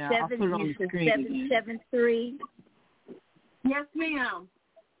said 773. Yes, ma'am.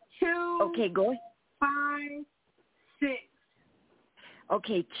 2. Okay, go ahead. 5, 6.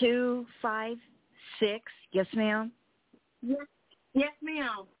 Okay, 2, 5, 6. Yes, ma'am. Yes,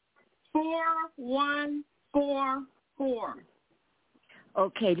 ma'am. 4144.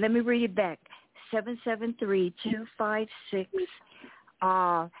 Okay, let me read it back.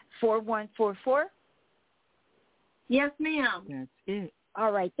 773-256-4144. Yes, ma'am. That's it.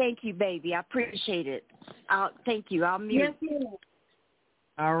 All right, thank you, baby. I appreciate it. Thank you. I'll mute. Yes, ma'am.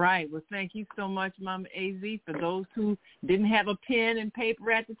 All right. Well, thank you so much, Mama AZ. For those who didn't have a pen and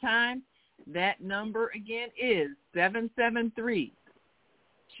paper at the time, that number again is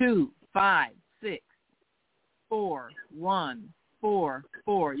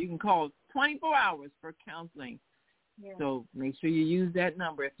 773-256-4144. You can call 24 hours for counseling. Yeah. So make sure you use that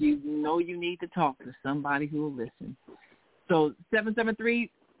number if you know you need to talk to somebody who will listen. So 773-530,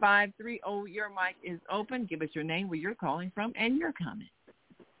 your mic is open. Give us your name, where you're calling from, and your comment.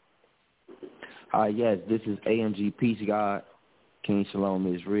 Yes, this is AMG Peace God, King Shalom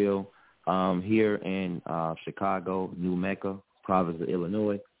Israel, here in Chicago, New Mecca, province of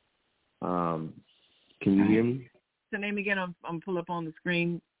Illinois. Can you hear me? The name again, I'm pull up on the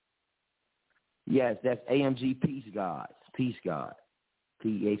screen. Yes, that's AMG Peace God, Peace God,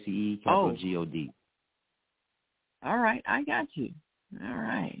 PACE, capital GOD. All right, I got you. All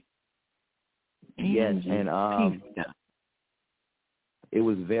right. Yes, and it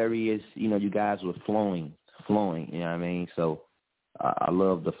was various, you guys were flowing, you know what I mean? So I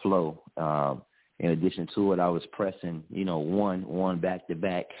love the flow. In addition to it, I was pressing, one back to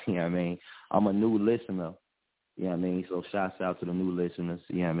back, you know what I mean? I'm a new listener, you know what I mean? So shouts out to the new listeners,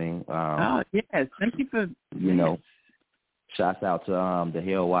 you know what I mean? Yes, thank you for, shouts out to the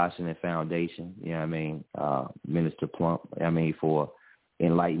Harold Washington Foundation, you know what I mean, Minister Plump, for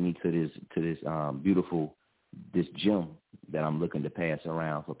enlightening me to this beautiful, this gem that I'm looking to pass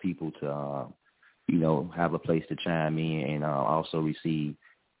around for people to, have a place to chime in and also receive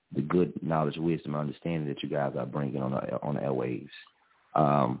the good knowledge, wisdom, and understanding that you guys are bringing on the airwaves.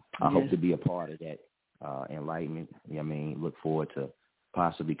 I hope to be a part of that enlightenment. Look forward to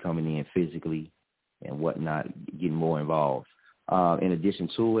possibly coming in physically and whatnot, getting more involved. In addition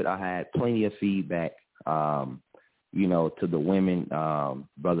to it, I had plenty of feedback, to the women,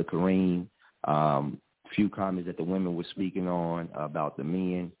 Brother Karriem, few comments that the women were speaking on about the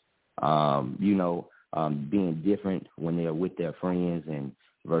men, being different when they're with their friends and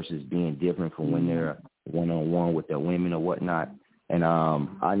versus being different from when they're one-on-one with their women or whatnot. And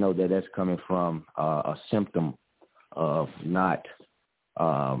I know that that's coming from a symptom of not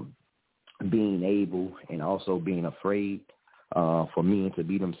being able and also being afraid for men to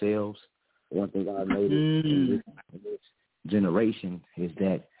be themselves. One thing I've noticed in this generation is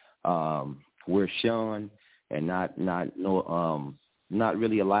that we're shunned and not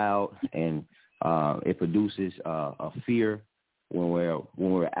really allowed, and it produces a fear when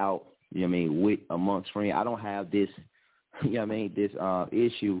we're out. With amongst friends. I don't have this. This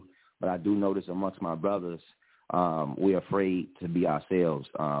issue, but I do notice amongst my brothers, we're afraid to be ourselves.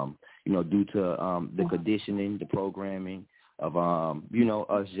 Due to the conditioning, the programming of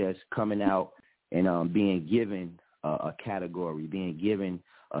us just coming out and being given a category, being given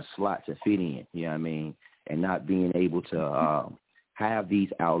a slot to fit in. And not being able to have these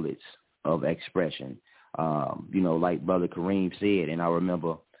outlets of expression. Like Brother Karriem said, and I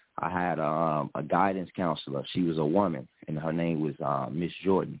remember I had a guidance counselor. She was a woman, and her name was Miss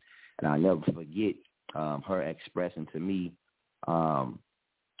Jordan. And I'll never forget her expressing to me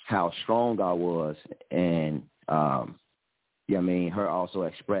how strong I was, and her also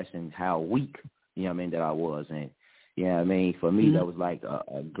expressing how weak, that I was. And, for me, that was like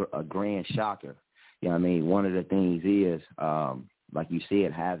a grand shocker. One of the things is, like you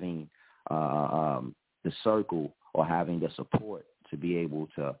said, having the circle or having the support to be able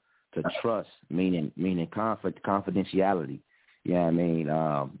to trust, meaning confidentiality.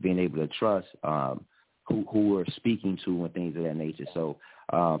 Being able to trust who we're speaking to and things of that nature. So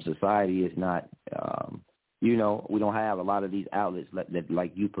society is not, we don't have a lot of these outlets that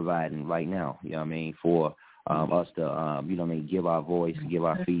like you providing right now. For us to, give our voice, give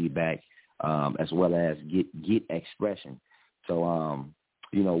our feedback, as well as get expression. So,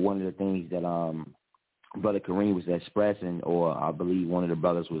 one of the things that Brother Karriem was expressing, or I believe one of the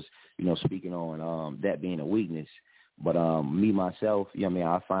brothers was, speaking on that being a weakness. But me, myself,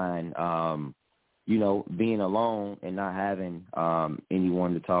 I find, being alone and not having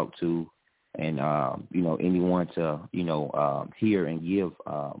anyone to talk to and, anyone to, hear and give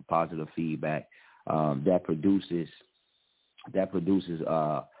positive feedback, that produces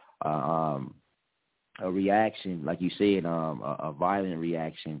a reaction, like you said, a violent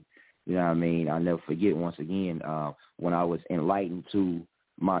reaction. I'll never forget, once again, when I was enlightened to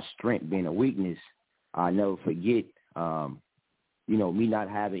my strength being a weakness, I'll never forget, me not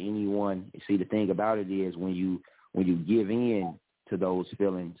having anyone. See, the thing about it is when you give in to those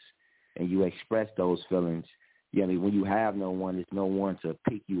feelings and you express those feelings, when you have no one, there's no one to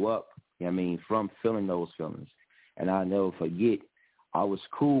pick you up, from feeling those feelings. And I'll never forget, I was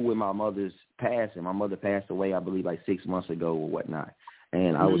cool with my mother's passing. My mother passed away, I believe, like 6 months ago or whatnot.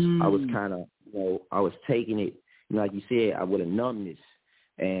 And I was kind of, I was taking it, like you said, with a numbness.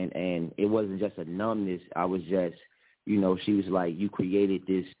 And it wasn't just a numbness. I was just, she was like, you created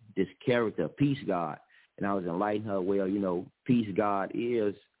this character, Peace God. And I was enlightening her, well, Peace God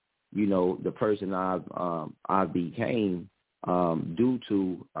is, the person I became due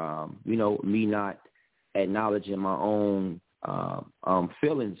to, me not acknowledging my own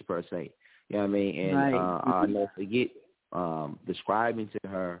feelings per se. And I'll never forget describing to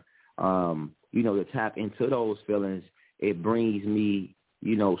her, to tap into those feelings. It brings me,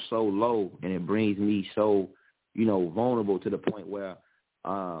 so low, and it brings me so, vulnerable to the point where,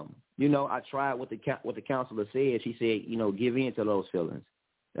 I tried what the counselor said. She said, give in to those feelings.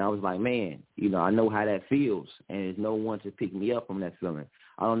 And I was like, man, I know how that feels, and there's no one to pick me up from that feeling.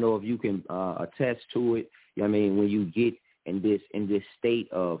 I don't know if you can attest to it. When you get in this state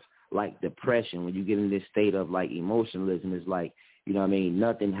of like depression, when you get in this state of like emotionalism, it's like,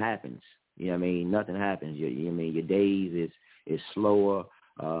 nothing happens. Nothing happens. Your days is slower.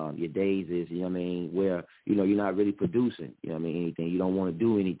 Your days is, where, you're not really producing, anything. You don't want to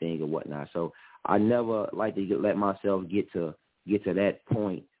do anything or whatnot. So I never like to let myself get to that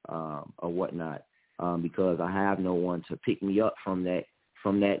point or whatnot. because I have no one to pick me up from that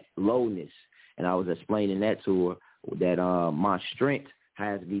lowness. And I was explaining that to her, that my strength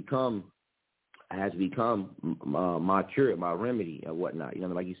has become my cure, my remedy, or whatnot. You know,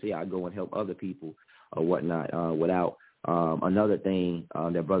 like you say, I go and help other people or whatnot without another thing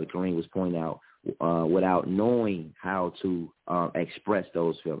that Brother Karriem was pointing out, without knowing how to express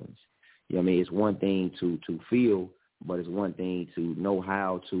those feelings. You know what I mean? It's one thing to feel, but it's one thing to know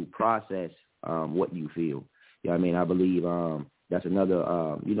how to process what you feel. You know what I mean? I believe that's another,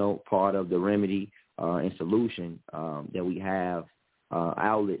 part of the remedy and solution that we have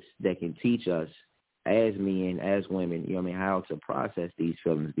outlets that can teach us as men, as women, you know what I mean, how to process these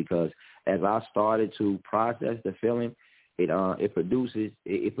feelings. Because as I started to process the feeling, it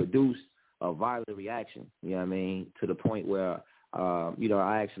produced a violent reaction, you know what I mean, to the point where,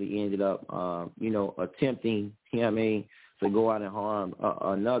 I actually ended up, attempting, you know what I mean, to go out and harm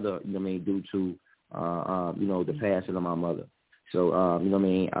another, you know what I mean, due to, the passing of my mother. So, you know what I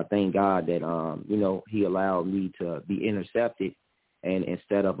mean, I thank God that, he allowed me to be intercepted. And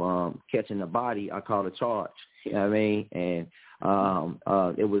instead of catching the body, I caught a charge. You know what I mean? And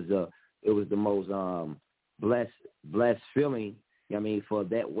it was the most blessed feeling. You know what I mean, for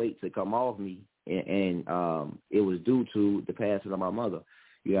that weight to come off me, and it was due to the passing of my mother.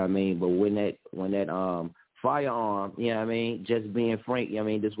 You know what I mean? But when that firearm, you know what I mean, just being frank, you know what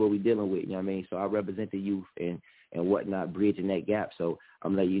I mean, this is what we're dealing with. You know what I mean? So I represent the youth and whatnot, bridging that gap. So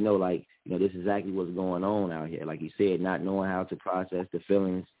I'm letting you know, like, this is exactly what's going on out here. Like you said, not knowing how to process the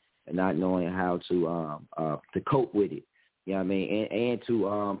feelings and not knowing how to cope with it. You know what I mean? And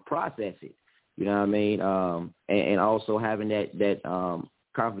to process it. You know what I mean? And also having that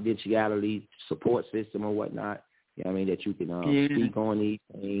confidentiality support system or whatnot. You know what I mean? That you can speak on these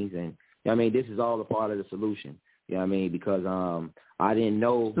things. And, you know what I mean? This is all a part of the solution. You know what I mean? Because I didn't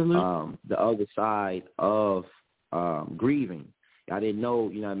know the other side of grieving. I didn't know,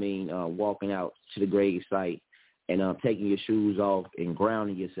 you know what I mean, walking out to the grave site and taking your shoes off and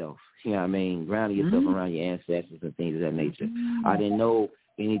grounding yourself. You know what I mean? Grounding yourself around your ancestors and things of that nature. I didn't know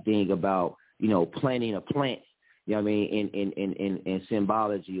anything about, planting a plant, you know what I mean, in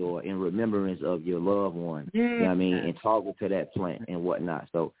symbology or in remembrance of your loved one, you know what I mean, and talking to that plant and whatnot.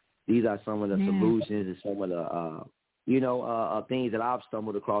 So these are some of the solutions and some of the, things that I've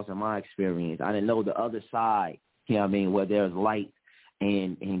stumbled across in my experience. I didn't know the other side, you know what I mean, where there's light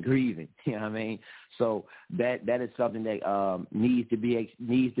and grieving, you know what I mean? So that is something that needs to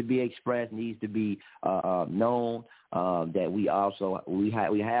be expressed, needs to be known, that we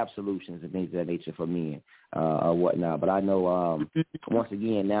have solutions and things of that nature for men or whatnot. But I know once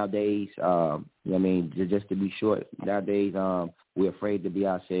again nowadays, you know what I mean, just to be short, nowadays we're afraid to be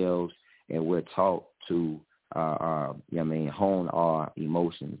ourselves, and we're taught to you know what I mean, hone our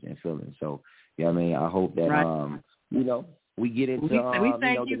emotions and feelings. So you know what I mean, I hope that we get into we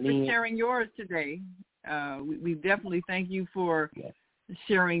thank you for sharing yours today. We definitely thank you for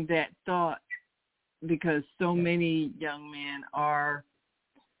sharing that thought, because so many young men are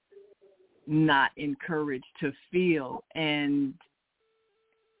not encouraged to feel, and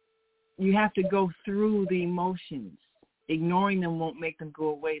you have to go through the emotions. Ignoring them won't make them go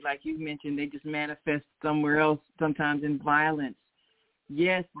away. Like you mentioned, they just manifest somewhere else, sometimes in violence.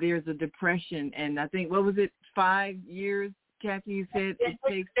 Yes, there's a depression, and I think, what was it, 5 years, Cathy, you said it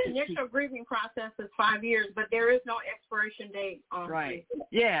takes? The initial grieving process is 5 years, but there is no expiration date on right.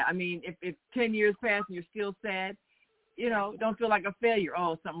 Yeah, I mean, if 10 years pass and you're still sad, don't feel like a failure.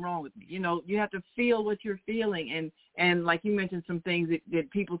 Oh, something wrong with me. You have to feel what you're feeling, and like you mentioned, some things that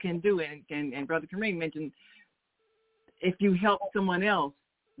people can do, and Brother Karriem mentioned, if you help someone else,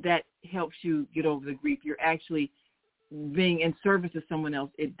 that helps you get over the grief. You're actually being in service to someone else.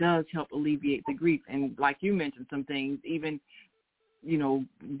 It does help alleviate the grief. And like you mentioned, some things, even,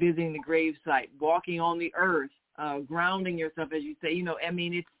 visiting the grave site, walking on the earth, grounding yourself, as you say, I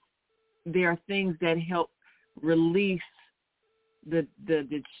mean, there are things that help release the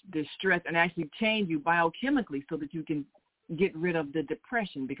stress and actually change you biochemically so that you can get rid of the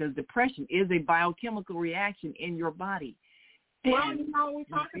depression, because depression is a biochemical reaction in your body. Well, we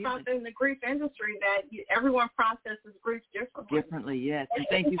talk about in the grief industry that everyone processes grief differently. Yes. And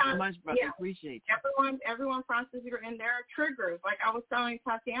thank you so much, brother. Appreciate you. Everyone processes it, and there are triggers. Like I was telling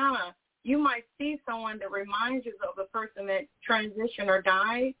Tatiana, you might see someone that reminds you of the person that transitioned or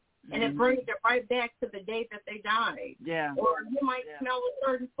died, and it brings it right back to the date that they died. Yeah. Or you might smell a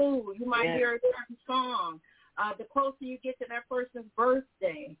certain food. You might hear a certain song. The closer you get to that person's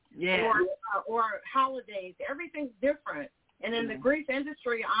birthday or holidays, everything's different. And in the grief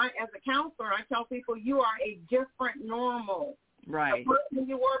industry, as a counselor, I tell people you are a different normal. Right. The person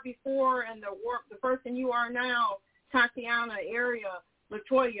you were before and the person you are now, Tatiana, Airelle,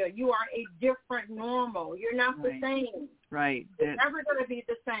 Latoya, you are a different normal. You're not the same. Right. It's never going to be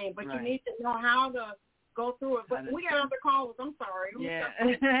the same, but you need to know how to go through it. But we got other callers. I'm sorry.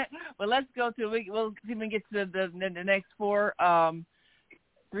 Yeah. Well, let's go to, we'll see if we can get to the next four.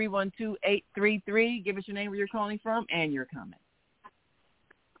 312-833. Give us your name, where you're calling from, and your comment.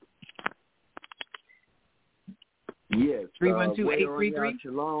 Yes. 312-833.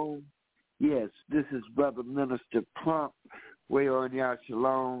 Shalom. Yes, this is Brother Minister Plump. Way on y'all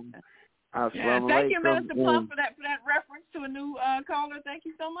shalom. Thank you, Minister Plump, for that reference to a new caller. Thank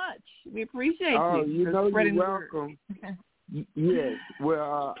you so much. We appreciate you. Oh, you're welcome. Yes.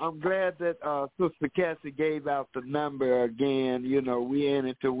 Well, I'm glad that Sister Cassie gave out the number again. You know, we in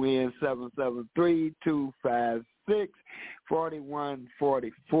it to win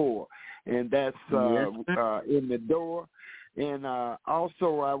 773-256-4144. And that's in the door. And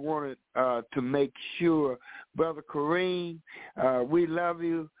also I wanted to make sure, Brother Karriem, we love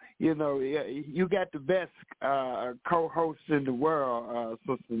you. You know, you got the best co-host in the world,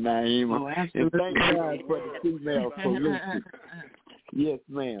 Sister Naimah. Oh, absolutely. And thank God for the female solution. Yes,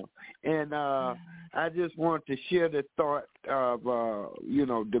 ma'am. And I just want to share the thought of,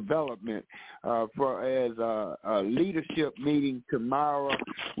 development for as a leadership meeting tomorrow.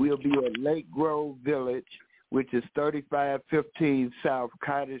 We'll be at Lake Grove Village, which is 3515 South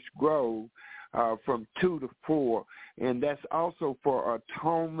Cottage Grove, from 2 to 4. And that's also for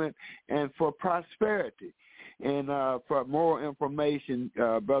atonement and for prosperity. And for more information,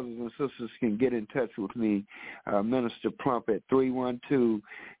 brothers and sisters can get in touch with me, Minister Plump, at 312-330475.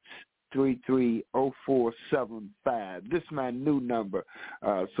 This is my new number,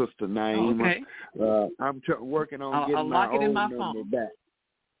 Sister Naimah. Okay. I'm working on getting my old number back.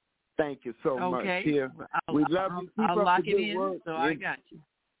 Thank you so much. Here, we love you. Keep I'll up lock the it good in, work. so I got you.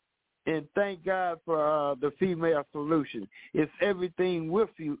 And thank God for the female solution. It's everything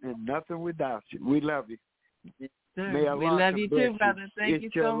with you and nothing without you. We love you. Yes, sir. We love you too, brother. Thank you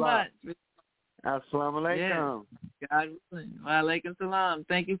so much. Assalamu alaikum. God willing. Wa alaikum salam.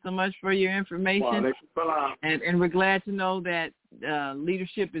 Thank you so much for your information. Wa alaikum salam. And we're glad to know that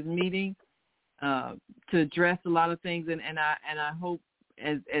leadership is meeting to address a lot of things. And I hope,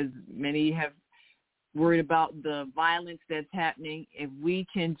 as many have worried about the violence that's happening, if we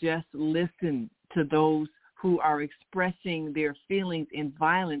can just listen to those who are expressing their feelings in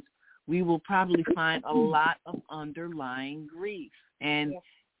violence, we will probably find a lot of underlying grief. And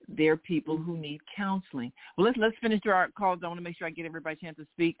there are people who need counseling. Well, let's finish our calls. I want to make sure I get everybody a chance to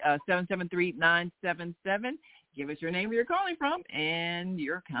speak. 773-977. Give us your name, where you're calling from, and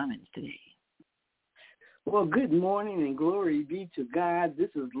your comments today. Well, good morning and glory be to God. This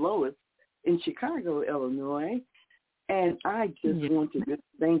is Lois in Chicago, Illinois. And I just want to just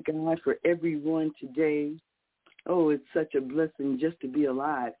thank God for everyone today. Oh, it's such a blessing just to be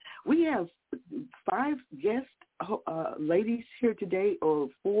alive. We have 5 guest ladies here today, or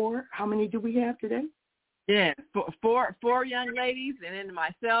 4. How many do we have today? Yeah, four young ladies, and then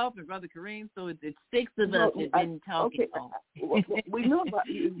myself and Brother Karriem. So it's 6 of us that didn't talk. Okay, we know about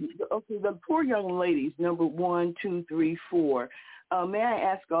the 4 young ladies. Number 1, 2, 3, 4. May I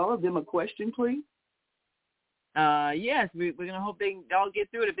ask all of them a question, please? Yes, we're gonna hope they all get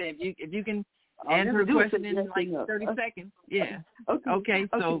through it. If you can answer a question in like 30 seconds. Yeah. Okay.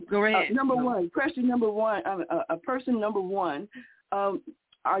 So go ahead. Number 1, question number 1. Person number 1.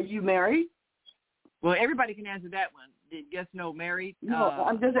 Are you married? Well, everybody can answer that one. Yes, no, married. No,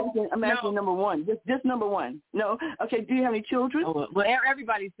 I'm just asking. I'm asking number 1. Just number 1. No. Okay. Do you have any children? Oh, well,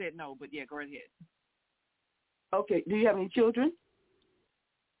 everybody said no, but yeah, go ahead. Okay. Do you have any children?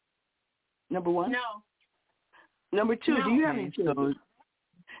 Number 1. No. Number 2. No. Do you have any children?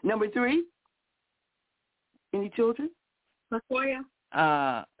 Number 3. Any children? Latoya.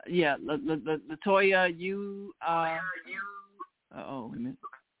 Yeah, Latoya, you. Wait a minute.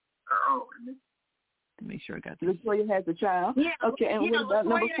 Make sure I got this. Latoya has a child. Yeah. Okay, and what about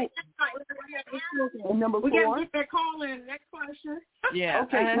number 4? And number 4? We got to get that call in. Next question. Yeah.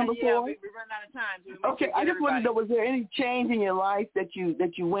 Okay, number 4. We run out of time. So okay, I just wanted to know, was there any change in your life that you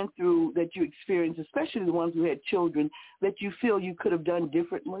went through, that you experienced, especially the ones who had children, that you feel you could have done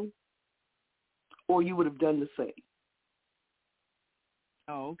differently, or you would have done the same?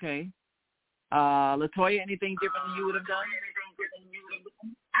 Oh, okay. Latoya, anything different you would have done?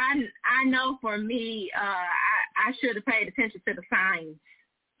 I know for me, I should have paid attention to the signs.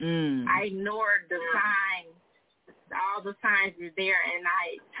 I ignored the signs. All the signs were there, and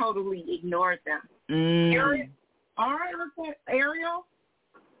I totally ignored them. All right, Airelle?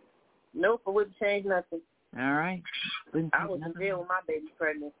 Nope, I wouldn't change nothing. All right. I was in jail with my baby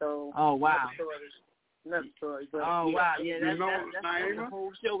pregnant, so. Oh, wow. Another story. But oh, wow. Yeah, that's the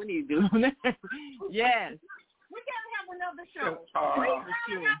whole show we need to do. Yes. We got to have another show. For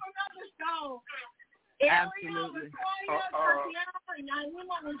sure. Another show. Absolutely.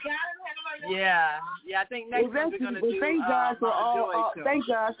 Yeah, I think next week we're going to do thank God for all thank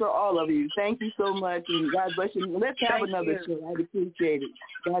God for all of you. Thank you so much, and God bless you. Let's have another show. I'd appreciate it.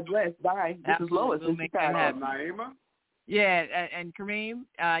 God bless. Bye. This is Lois in Chicago. Naimah? Yeah, and Karriem,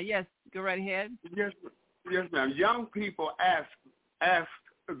 yes, go right ahead. Yes, ma'am. Young people ask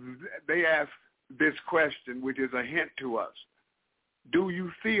this question, which is a hint to us. Do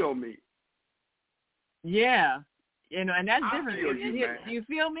you feel me? Yeah, and that's different. Do you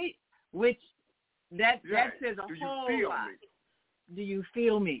feel me? Which that says a whole lot. Do you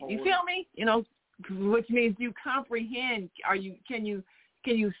feel me? You feel me? Which means you comprehend. Can you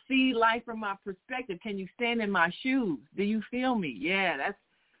see life from my perspective? Can you stand in my shoes? Do you feel me? Yeah,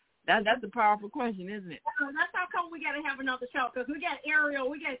 that's a powerful question, isn't it? That's how come we got to have another show, because we got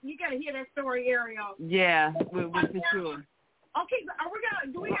Airelle. You got to hear that story, Airelle. Yeah, for sure. Okay, are we gonna?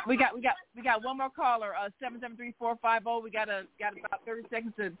 Do we have? We got one more caller. 773-450. We got about 30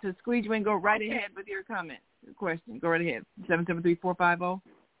 seconds to squeeze you in. Go right ahead with your comment, your question. Go right ahead. 773-450.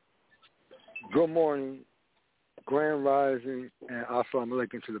 Good morning, Grand Rising, and Assalamu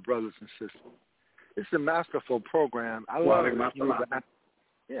alaikum to the brothers and sisters. It's a masterful program. I love it.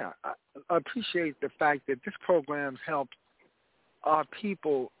 I appreciate the fact that this program helps our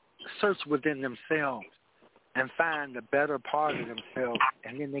people search within themselves and find the better part of themselves,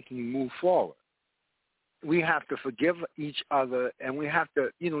 and then they can move forward. We have to forgive each other, and we have to,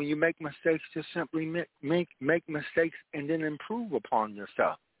 you make mistakes, just simply make mistakes and then improve upon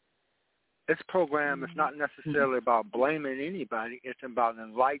yourself. This program is not necessarily about blaming anybody. It's about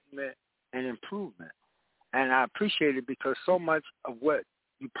enlightenment and improvement. And I appreciate it because so much of what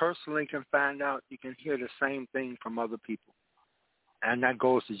you personally can find out, you can hear the same thing from other people. And that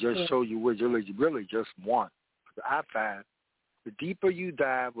goes to just show you what you really just want. I find the deeper you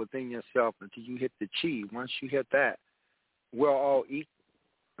dive within yourself until you hit the chi, once you hit that, we're all equal.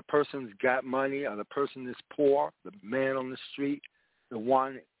 The person's got money or the person is poor, the man on the street, the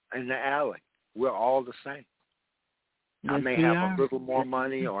one in the alley. We're all the same. Yes, I may have a little more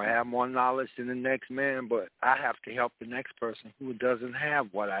money or have more knowledge than the next man, but I have to help the next person who doesn't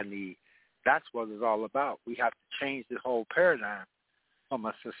have what I need. That's what it's all about. We have to change the whole paradigm from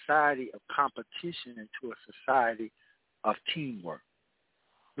a society of competition into a society of teamwork.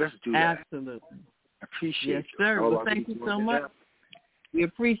 Let's do that. Absolutely. Appreciate Yes, sir. Well, thank you so much. We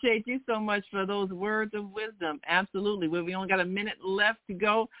appreciate you so much for those words of wisdom. Absolutely. Well, we only got a minute left to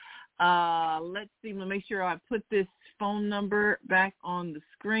go. Let's see. We'll make sure I put this phone number back on the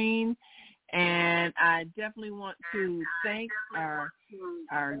screen. And I definitely want to thank our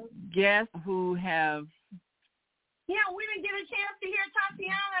guests who have. Yeah, we didn't get a chance to hear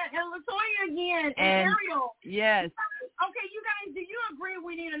Tatiana and Latoya again and Airelle. Yes. Okay, you guys, do you agree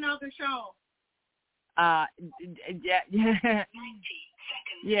we need another show?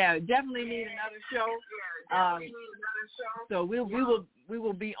 Yeah, definitely need another show. So we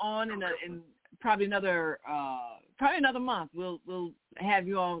will be on in probably another month. We'll have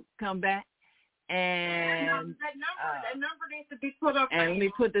you all come back. And that number needs to be put up. And let me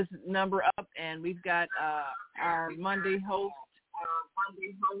put this number up. And we've got our Monday host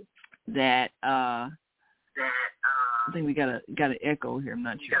that I think we got an echo here. I'm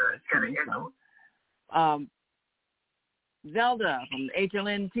not sure. Zelda from the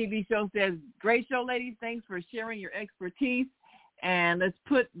HLN TV show says, "Great show, ladies. Thanks for sharing your expertise." And let's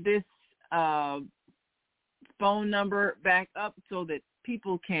put this phone number back up so that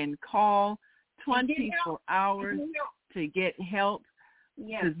people can call 24 hours to get help,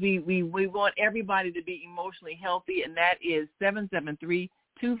 because we want everybody to be emotionally healthy, and that is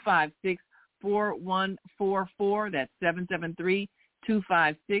 773-256-4144. That's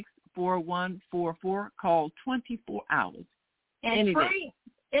 773-256-4144. Call 24 hours. It's free.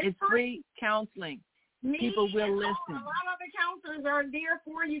 It's free counseling. People will listen. A lot of the counselors are there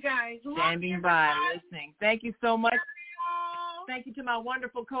for you guys. Standing by, listening. Thank you so much. Thank you to my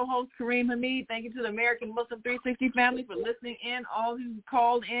wonderful co-host, Karriem Hameed. Thank you to the American Muslim 360 family for listening in, all who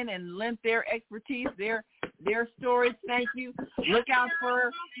called in and lent their expertise, their stories. Thank you. Look out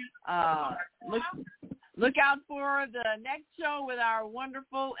for the next show with our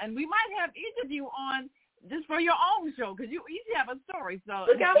wonderful, and we might have each of you on just for your own show, because you each have a story. So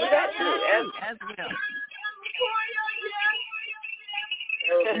look out for that too, as well.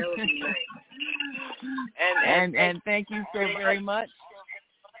 And thank you so very much.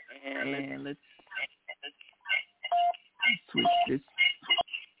 And let's switch this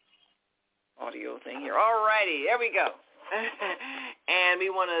audio thing here. All righty, there we go. And we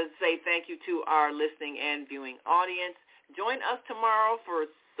want to say thank you to our listening and viewing audience. Join us tomorrow for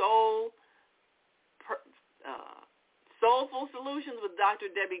Soulful Solutions with Dr.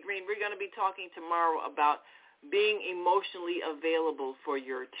 Debbie Green. We're going to be talking tomorrow about being emotionally available for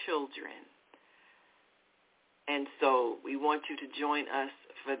your children. And so we want you to join us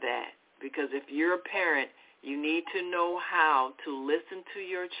for that, because if you're a parent, you need to know how to listen to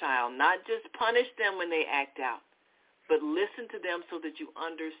your child, not just punish them when they act out, but listen to them so that you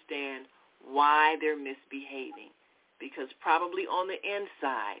understand why they're misbehaving, because probably on the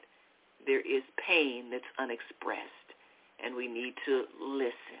inside there is pain that's unexpressed, and we need to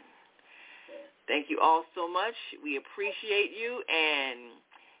listen. Thank you all so much. We appreciate you, and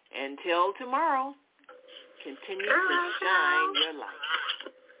until tomorrow, continue to shine your light.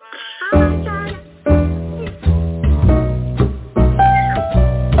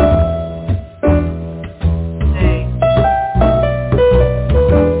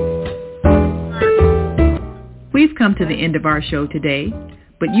 We've come to the end of our show today,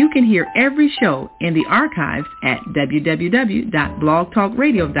 but you can hear every show in the archives at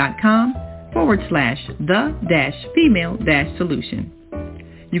www.blogtalkradio.com/the-female-solution.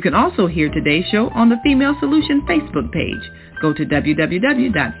 You can also hear today's show on the Female Solution Facebook page. Go to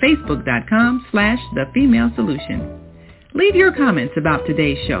www.facebook.com/thefemalesolution. Leave your comments about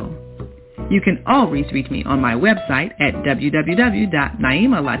today's show. You can always reach me on my website at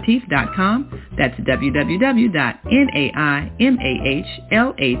www.naimahLatif.com. That's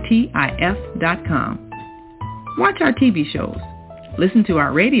www.naimahLatif.com. Watch our TV shows, listen to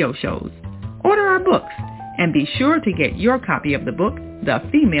our radio shows, order our books, and be sure to get your copy of the book, The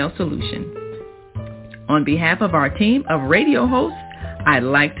Female Solution. On behalf of our team of radio hosts, I'd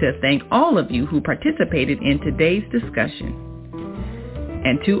like to thank all of you who participated in today's discussion.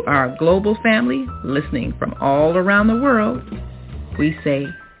 And to our global family listening from all around the world, we say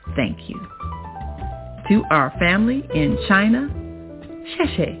thank you. To our family in China,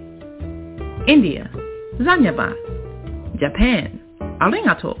 Sheshe, India, Zanyaba, Japan,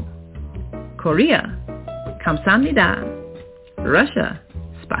 Arigato, Korea, Kamsahamnida, Russia,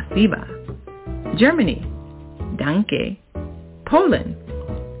 Spasiba, Germany, Danke, Poland,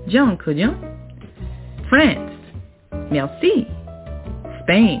 Dziękuję, France, Merci,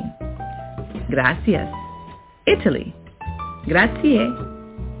 Spain, Gracias, Italy, Grazie,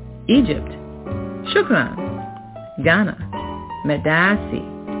 Egypt, Shukran, Ghana, Medasi,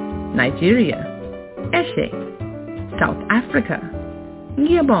 Nigeria, Eshe, South Africa,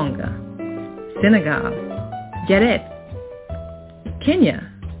 Ngiyabonga, Senegal, Geret, Kenya,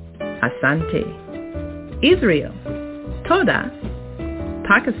 Asante, Israel, Toda,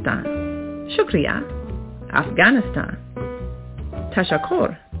 Pakistan, Shukriya, Afghanistan,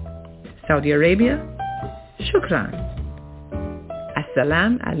 Tashakor, Saudi Arabia, Shukran.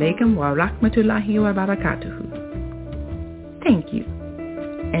 Assalamu alaikum wa rahmatullahi wa barakatuhu. Thank you,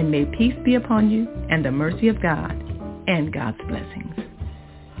 and may peace be upon you and the mercy of God and God's blessing.